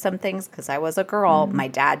allowed to do some things because I was a girl. My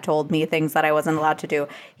dad told me things that I wasn't allowed to do.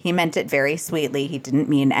 He meant it very sweetly. He didn't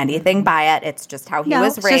mean anything by it. It's just how he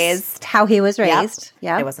was raised. Just how he was raised.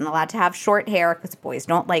 Yep. I wasn't allowed to have short hair because boys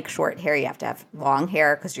don't like short hair. You have to have long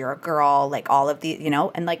hair because you're a girl. All of the,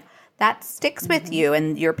 and that sticks with you.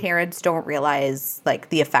 And your parents don't realize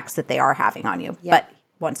the effects that they are having on you. Yep. But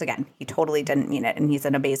once again, he totally didn't mean it, and he's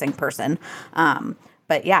an amazing person.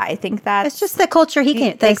 But yeah, I think that it's just the culture he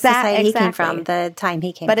came, the society he came from, the time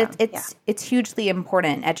he came from. But it's hugely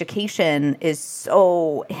important. Education is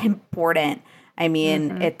so important. I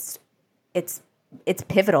mean, it's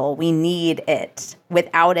pivotal. We need it.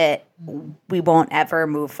 Without it, we won't ever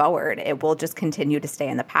move forward. It will just continue to stay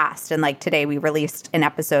in the past. And today, we released an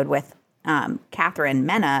episode with Catherine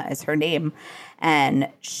Mena is her name. And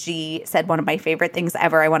she said one of my favorite things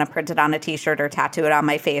ever. I want to print it on a T-shirt or tattoo it on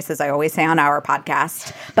my face, as I always say on our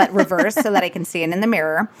podcast, but reverse so that I can see it in the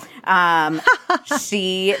mirror.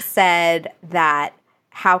 She said that,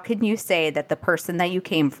 how can you say that the person that you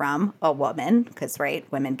came from, a woman, because,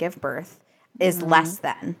 right, women give birth, is less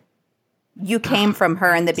than? You came from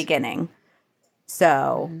her in the beginning.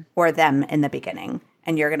 So, or them in the beginning.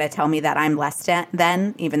 and you're going to tell me that I'm less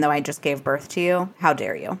than, even though I just gave birth to you? How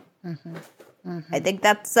dare you? Mm-hmm. Mm-hmm. I think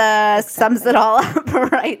that's sums it all up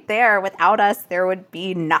right there. Without us, there would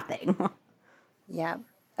be nothing. Yeah.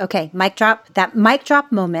 Okay, mic drop. That mic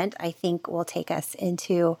drop moment, I think, will take us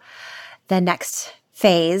into the next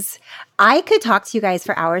phase. I could talk to you guys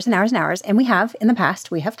for hours and hours and hours, and we have in the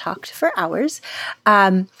past. We have talked for hours.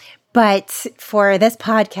 But for this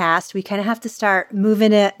podcast, we kind of have to start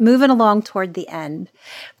moving along toward the end.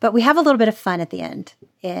 But we have a little bit of fun at the end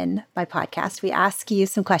in my podcast. We ask you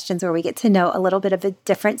some questions where we get to know a little bit of a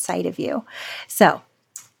different side of you. So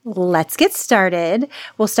let's get started.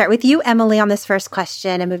 We'll start with you, Emily, on this first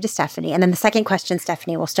question and move to Stephanie. And then the second question,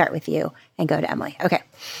 Stephanie, we'll start with you and go to Emily. Okay.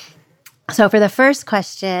 So for the first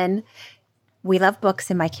question, we love books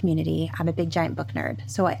in my community. I'm a big giant book nerd.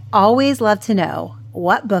 So I always love to know,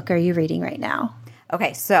 what book are you reading right now?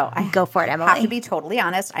 Okay, so I go for it, Emily. have to be totally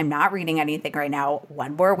honest. I'm not reading anything right now.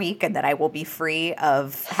 One more week and then I will be free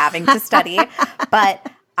of having to study. But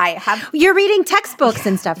I have... You're reading textbooks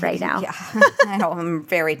and stuff right now. Yeah, I know. I'm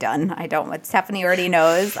very done. I don't... What Stephanie already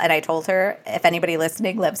knows, and I told her, if anybody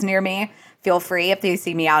listening lives near me, feel free, if they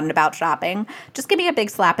see me out and about shopping, just give me a big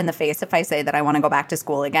slap in the face if I say that I want to go back to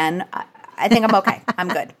school again. I think I'm okay. I'm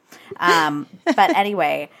good. But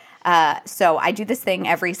anyway... so I do this thing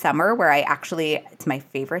every summer where it's my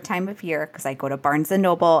favorite time of year because I go to Barnes &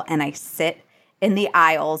 Noble and I sit in the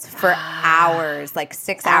aisles for hours, like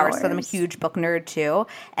 6 hours. So I'm a huge book nerd too.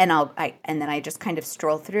 And then I just kind of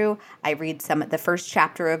stroll through. I read the first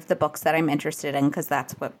chapter of the books that I'm interested in because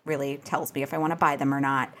that's what really tells me if I want to buy them or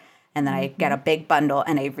not. And then I get a big bundle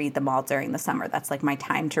and I read them all during the summer. That's like my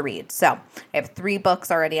time to read. So I have 3 books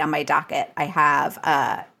already on my docket. I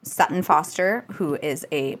have Sutton Foster, who is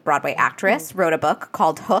a Broadway actress, wrote a book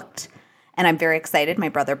called Hooked. And I'm very excited. My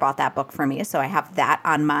brother bought that book for me. So I have that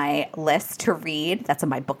on my list to read. That's on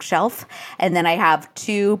my bookshelf. And then I have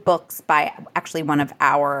 2 books by actually one of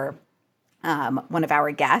our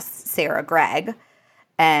guests, Sarah Gregg.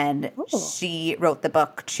 And she wrote the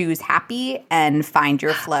book Choose Happy and Find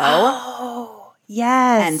Your Flow. Oh,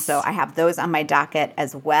 yes. And so I have those on my docket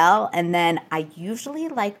as well. And then I usually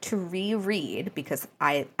like to reread because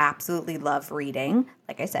I absolutely love reading.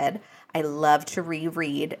 Like I said, I love to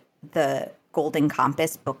reread the Golden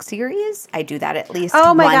Compass book series. I do that at least once a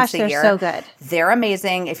year. Oh my gosh, they're so good. They're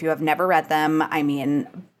amazing. If you have never read them, I mean,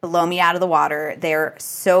 blow me out of the water. They're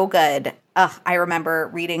so good. I remember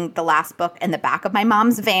reading the last book in the back of my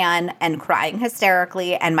mom's van and crying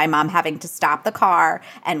hysterically, and my mom having to stop the car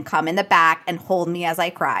and come in the back and hold me as I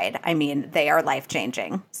cried. I mean, they are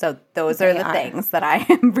life-changing. So those are the things that I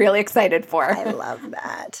am really excited for. I love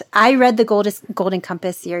that. I read the Golden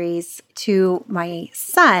Compass series to my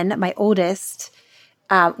son, my oldest.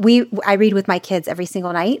 I read with my kids every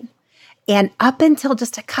single night. And up until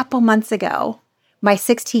just a couple months ago, my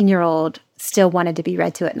 16-year-old still wanted to be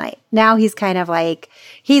read to at night. Now he's kind of like,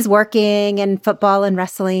 he's working and football and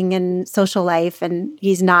wrestling and social life, and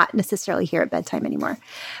he's not necessarily here at bedtime anymore.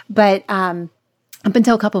 But up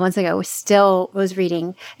until a couple months ago, was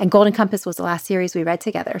reading, and Golden Compass was the last series we read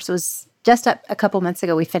together. So it was just a couple months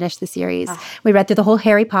ago we finished the series. We read through the whole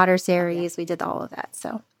Harry Potter series. We did all of that.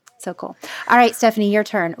 So cool. All right, Stephanie, your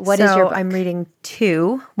turn. What is your book? I'm reading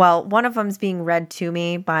 2. Well, one of them's being read to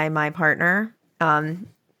me by my partner.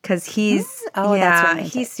 Because he's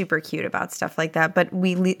he's super cute about stuff like that. But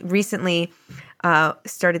we recently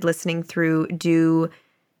started listening through Do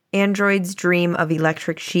Androids Dream of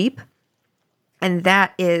Electric Sheep? And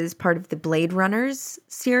that is part of the Blade Runners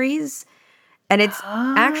series. And it's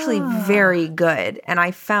actually very good. And I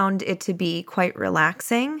found it to be quite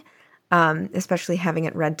relaxing, especially having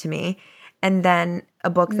it read to me. And then a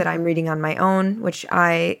book that I'm reading on my own, which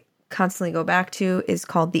I constantly go back to, is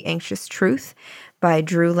called The Anxious Truth by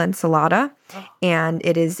Drew Lancelota. And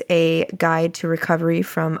it is a guide to recovery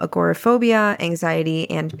from agoraphobia, anxiety,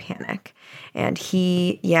 and panic. And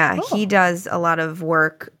he does a lot of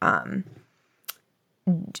work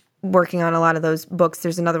working on a lot of those books.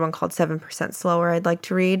 There's another one called 7% Slower I'd like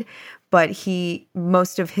to read. But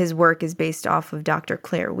most of his work is based off of Dr.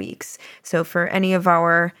 Claire Weekes. So for any of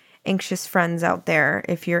our anxious friends out there,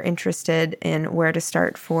 if you're interested in where to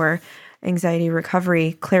start for anxiety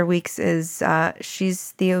recovery, Claire Weekes is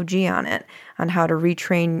she's the OG on how to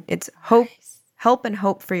retrain. It's help and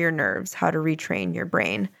hope for your nerves, how to retrain your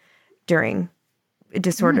brain during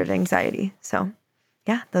disordered anxiety. So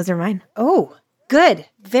yeah, those are mine. Oh, good.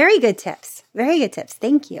 Very good tips. Very good tips.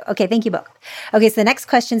 Thank you. Okay, thank you both. Okay, so the next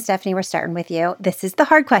question, Stephanie, we're starting with you. This is the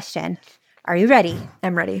hard question. Are you ready?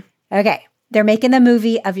 I'm ready. Okay. They're making the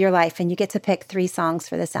movie of your life, and you get to pick 3 songs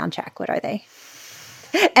for the soundtrack. What are they?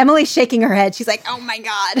 Emily's shaking her head. She's like, "Oh my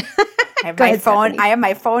god." I have Go my ahead, phone. Stephanie. I have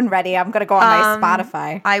my phone ready. I'm gonna go on my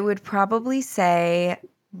Spotify. I would probably say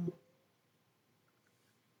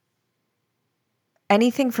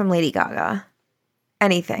anything from Lady Gaga.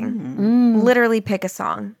 Anything. Literally pick a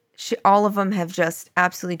song. All of them have just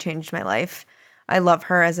absolutely changed my life. I love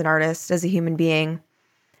her as an artist, as a human being.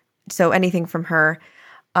 So anything from her.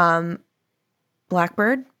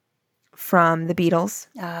 Blackbird from the Beatles.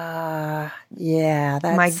 Yeah,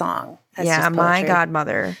 that song. That's just my poetry.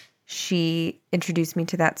 godmother. She introduced me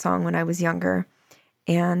to that song when I was younger.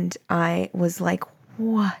 And I was like,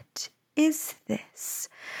 what is this?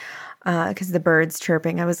 Because the birds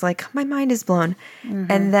chirping, I was like, my mind is blown.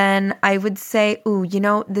 And then I would say, ooh,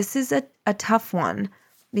 this is a tough one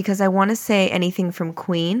because I want to say anything from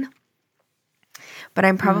Queen, but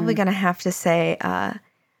I'm probably going to have to say a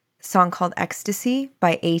song called Ecstasy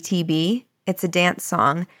by ATB. It's a dance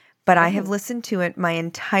song, but I have listened to it my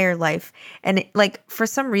entire life. And for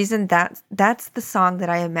some reason, that's the song that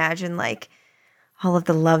I imagine all of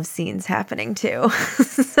the love scenes happening too.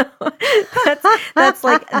 So that's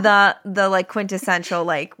the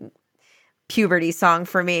quintessential puberty song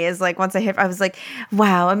for me is once I was like,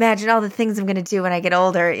 wow, imagine all the things I'm going to do when I get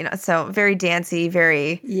older, so very dancey,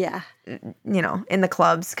 very, in the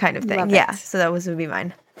clubs kind of thing. Love yeah. it. So that would be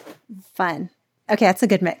mine. Fun. Okay, that's a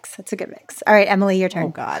good mix. All right, Emily, your turn. Oh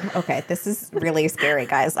God. Okay, this is really scary,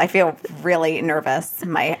 guys. I feel really nervous.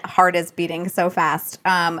 My heart is beating so fast.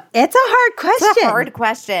 It's a hard question. It's a hard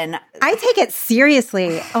question. I take it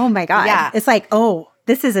seriously. Oh my God. Yeah. It's like,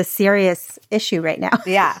 this is a serious issue right now.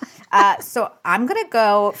 Yeah. So I'm going to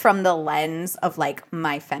go from the lens of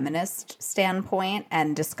my feminist standpoint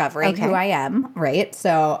and discovering who I am, right?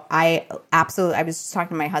 So I was just talking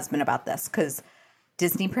to my husband about this because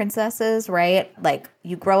Disney princesses, right?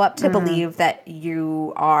 You grow up to believe that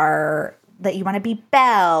you want to be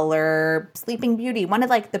Belle or Sleeping Beauty, one of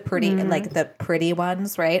the pretty, the pretty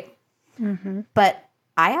ones, right? But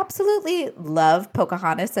I absolutely love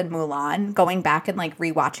Pocahontas and Mulan, going back and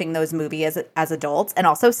rewatching those movies as adults and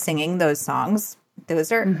also singing those songs.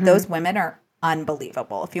 Those women are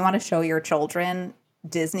unbelievable. If you want to show your children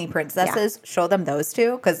Disney princesses, show them those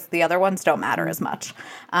two because the other ones don't matter as much.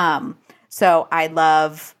 So I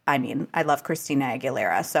love Christina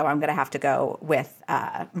Aguilera. So I'm going to have to go with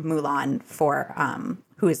Mulan for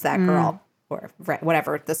Who Is That Girl? Or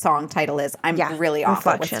whatever the song title is. I'm really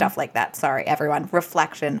awful with stuff like that. Sorry, everyone.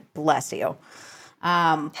 Reflection. Bless you.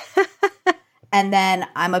 And then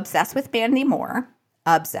I'm obsessed with Mandy Moore.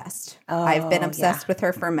 Obsessed. I've been obsessed with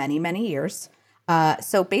her for many, many years.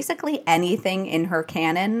 So basically anything in her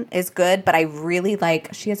canon is good, but I really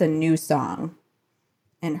she has a new song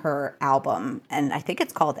in her album, and I think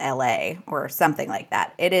it's called LA or something like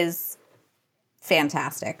that. It is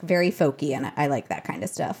fantastic. Very folky, and I like that kind of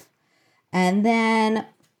stuff. And then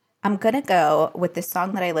I'm going to go with this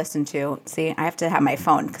song that I listen to. See, I have to have my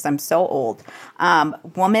phone because I'm so old.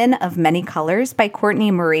 Woman of Many Colors by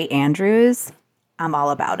Courtney Marie Andrews. I'm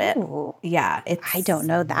all about it. Ooh. Yeah. I don't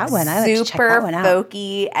know that one. I like to check that one out. Super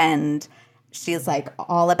folky, and she's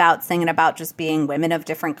all about singing about just being women of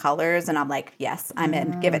different colors. And I'm like, yes, I'm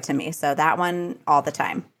in. Give it to me. So that one all the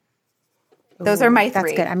time. Those are my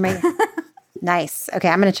three. That's good. Nice. Okay,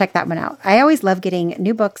 I'm going to check that one out. I always love getting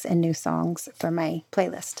new books and new songs for my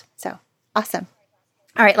playlist. So awesome.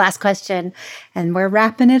 All right, last question. And we're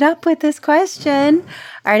wrapping it up with this question.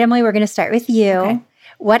 All right, Emily, we're going to start with you. Okay.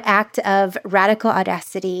 What act of radical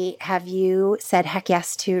audacity have you said heck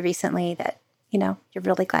yes to recently that, you're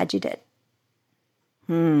really glad you did?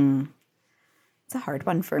 It's a hard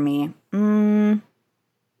one for me.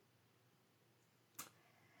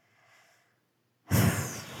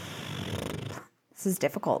 This is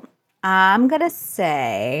difficult. I'm going to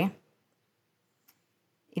say,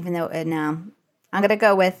 even though, I'll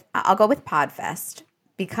go with Podfest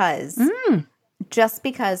because just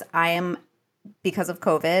because because of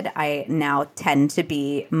COVID, I now tend to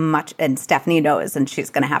be much, and Stephanie knows, and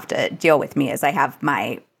she's going to have to deal with me as I have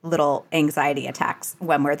my little anxiety attacks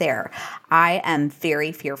when we're there. I am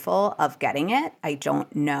very fearful of getting it. I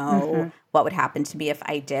don't know what would happen to me if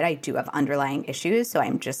I did. I do have underlying issues, so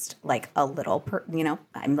I'm just a little,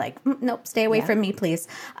 I'm nope, stay away from me, please.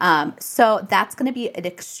 So that's going to be an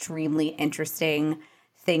extremely interesting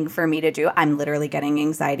thing for me to do. I'm literally getting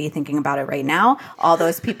anxiety thinking about it right now. All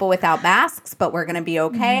those people without masks, but we're going to be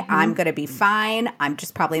okay. I'm going to be fine. I'm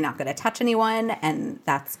just probably not going to touch anyone. And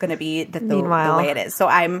that's going to be the way it is. So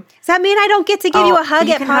Does that mean I don't get to give you a hug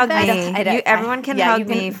at Podfest? Everyone can hug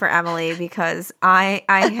me for Emily because I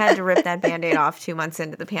had to rip that Band-Aid off 2 months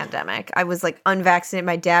into the pandemic. I was like unvaccinated.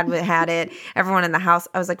 My dad had it. Everyone in the house.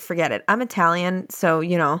 I was like, forget it. I'm Italian. So,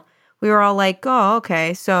 we were all like, oh,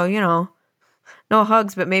 okay. So, no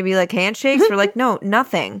hugs, but maybe like handshakes. We're like, no,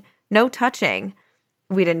 nothing. No touching.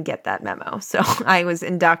 We didn't get that memo. So I was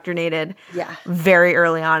indoctrinated very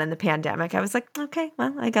early on in the pandemic. I was like, okay,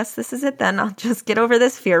 well, I guess this is it then. I'll just get over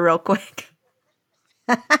this fear real quick.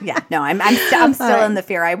 I'm still in the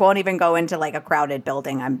fear. I won't even go into like a crowded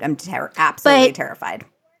building. I'm absolutely terrified.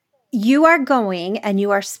 You are going and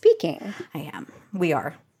you are speaking. I am. We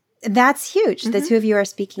are. That's huge. The two of you are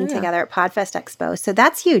speaking together at Podfest Expo. So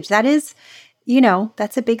that's huge. That is,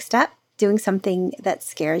 that's a big step. Doing something that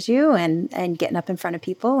scares you and getting up in front of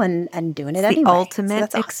people and doing it anyway. The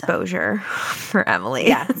ultimate exposure for Emily.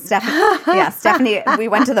 Yeah, Stephanie. We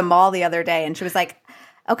went to the mall the other day and she was like,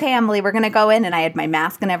 okay, Emily, we're going to go in. And I had my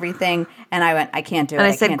mask and everything. And I went, I can't do it. And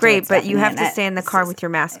I said, great, but you have to stay in the car with your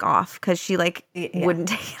mask off because she wouldn't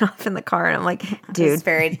take it off in the car. And I'm like, dude.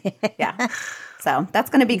 So that's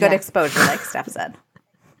going to be good exposure, like Steph said.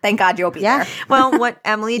 Thank God you'll be there. Well, what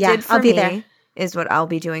Emily did for me is what I'll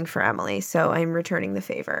be doing for Emily. So I'm returning the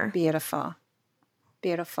favor. Beautiful.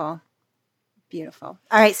 Beautiful. Beautiful.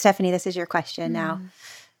 All right, Stephanie, this is your question now.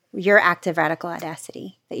 Your act of radical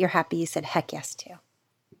audacity that you're happy you said heck yes to.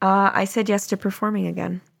 I said yes to performing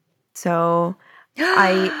again. So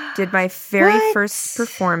I did my very first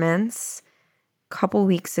performance a couple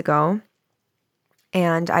weeks ago.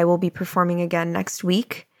 And I will be performing again next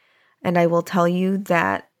week. And I will tell you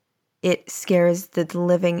that it scares the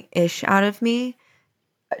living-ish out of me.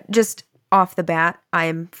 Just off the bat,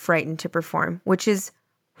 I'm frightened to perform, which is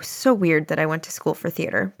so weird that I went to school for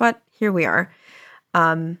theater. But here we are.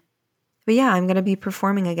 But yeah, I'm going to be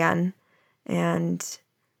performing again. And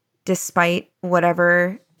despite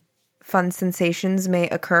whatever fun sensations may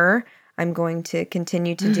occur, I'm going to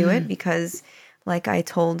continue to do it because, like I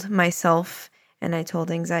told myself and I told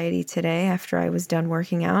anxiety today after I was done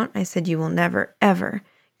working out, I said, you will never, ever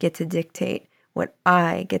get to dictate what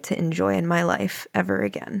I get to enjoy in my life ever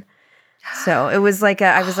again. So it was like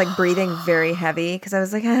I was like breathing very heavy because I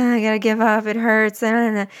was like, I got to give up. It hurts.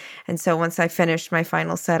 And so once I finished my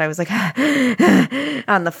final set, I was like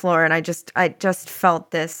on the floor. And I just felt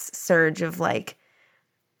this surge of like,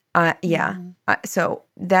 so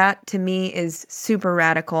that to me is super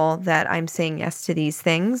radical that I'm saying yes to these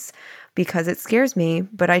things because it scares me.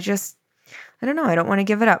 But I don't know. I don't want to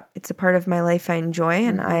give it up. It's a part of my life I enjoy.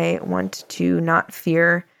 And I want to not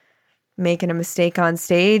fear making a mistake on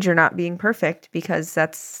stage or not being perfect because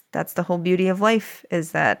that's the whole beauty of life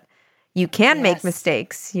is that you can make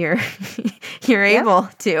mistakes. You're able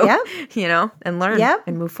to, and learn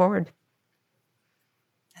and move forward.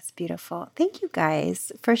 That's beautiful. Thank you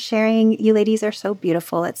guys for sharing. You ladies are so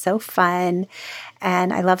beautiful. It's so fun.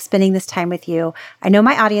 And I love spending this time with you. I know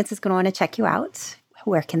my audience is going to want to check you out.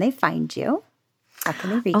 Where can they find you? How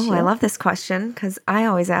can they reach you? I love this question because I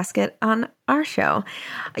always ask it on our show.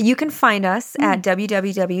 You can find us at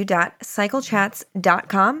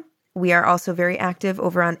www.cyclechats.com. We are also very active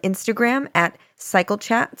over on Instagram at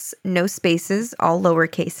cyclechats, no spaces, all lower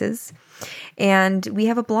cases. And we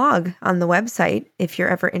have a blog on the website if you're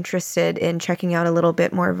ever interested in checking out a little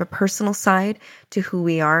bit more of a personal side to who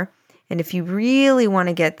we are. And if you really want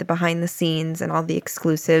to get the behind the scenes and all the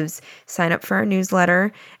exclusives, sign up for our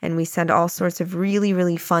newsletter. And we send all sorts of really,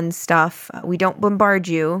 really fun stuff. We don't bombard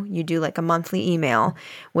you. You do like a monthly email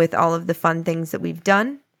with all of the fun things that we've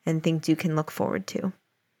done and things you can look forward to.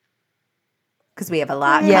 Because we have a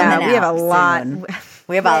lot coming out. We have a lot.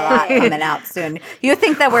 We have a lot coming out soon. You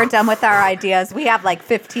think that we're done with our ideas. We have like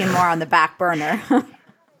 15 more on the back burner.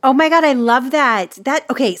 Oh my God, I love that.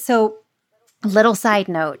 Okay, so little side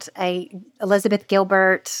note, Elizabeth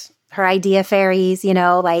Gilbert, her idea fairies,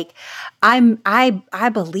 like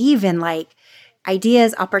I believe in like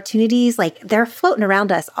ideas, opportunities, like they're floating around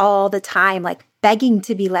us all the time, like begging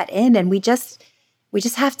to be let in. And we just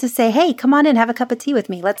have to say, hey, come on in, have a cup of tea with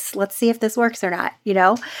me. Let's see if this works or not,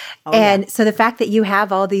 So the fact that you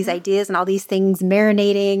have all these ideas and all these things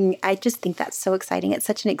marinating, I just think that's so exciting. It's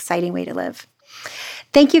such an exciting way to live.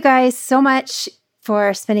 Thank you guys so much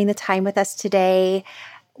for spending the time with us today.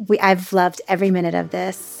 I've loved every minute of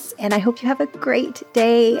this, and I hope you have a great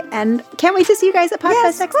day, and can't wait to see you guys at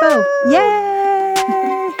Podfest Expo. Woo! Yay!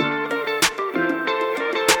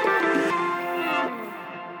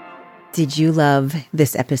 Did you love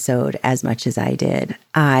this episode as much as I did?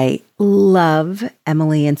 I love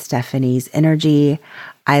Emily and Stephanie's energy.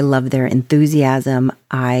 I love their enthusiasm.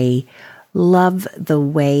 I love the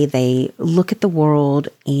way they look at the world,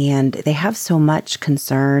 and they have so much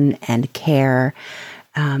concern and care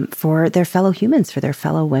for their fellow humans, for their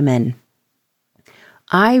fellow women.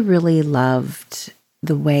 I really loved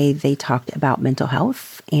the way they talked about mental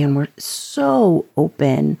health and were so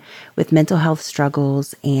open with mental health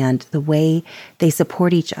struggles and the way they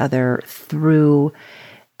support each other through,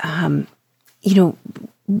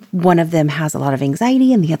 one of them has a lot of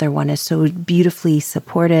anxiety and the other one is so beautifully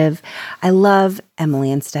supportive. I love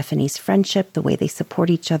Emily and Stephanie's friendship, the way they support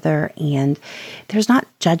each other, and there's not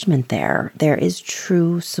judgment there. There is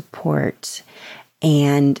true support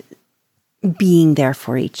and being there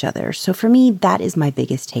for each other. So for me, that is my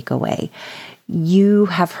biggest takeaway. You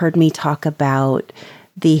have heard me talk about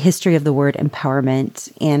the history of the word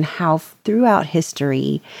empowerment and how throughout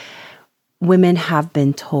history, women have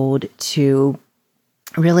been told to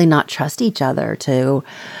really not trust each other, to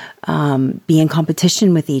be in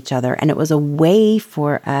competition with each other. And it was a way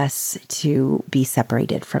for us to be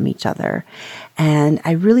separated from each other. And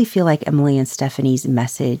I really feel like Emily and Stephanie's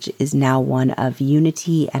message is now one of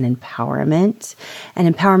unity and empowerment.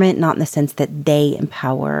 And empowerment, not in the sense that they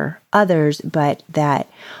empower others, but that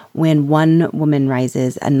when one woman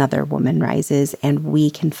rises, another woman rises, and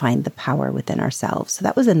we can find the power within ourselves. So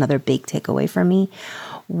that was another big takeaway for me,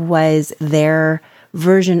 was their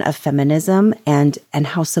version of feminism and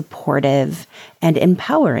how supportive and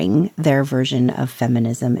empowering their version of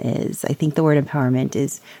feminism is. I think the word empowerment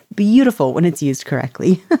is beautiful when it's used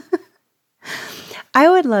correctly. I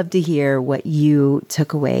would love to hear what you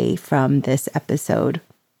took away from this episode.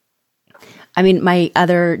 I mean, my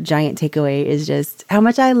other giant takeaway is just how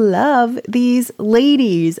much I love these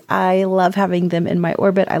ladies. I love having them in my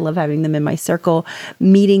orbit. I love having them in my circle.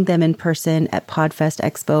 Meeting them in person at Podfest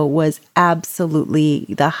Expo was absolutely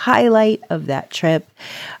the highlight of that trip.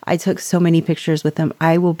 I took so many pictures with them.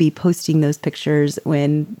 I will be posting those pictures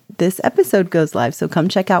when this episode goes live. So come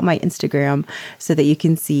check out my Instagram so that you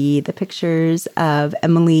can see the pictures of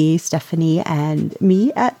Emily, Stephanie, and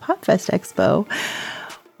me at Podfest Expo.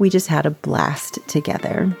 We just had a blast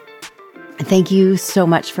together. Thank you so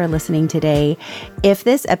much for listening today. If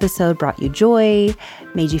this episode brought you joy,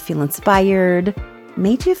 made you feel inspired,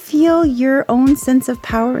 made you feel your own sense of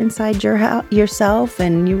power inside yourself,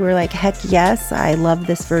 and you were like, heck yes, I love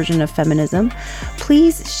this version of feminism,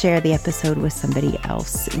 please share the episode with somebody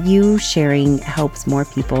else. You sharing helps more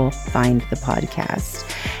people find the podcast.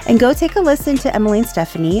 And go take a listen to Emily and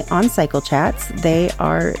Stephanie on Cycle Chats. They're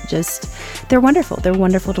wonderful. They're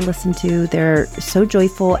wonderful to listen to. They're so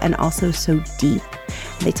joyful and also so deep.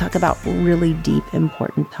 They talk about really deep,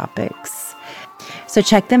 important topics. So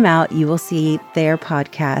check them out. You will see their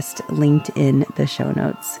podcast linked in the show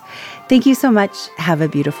notes. Thank you so much. Have a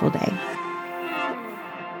beautiful day.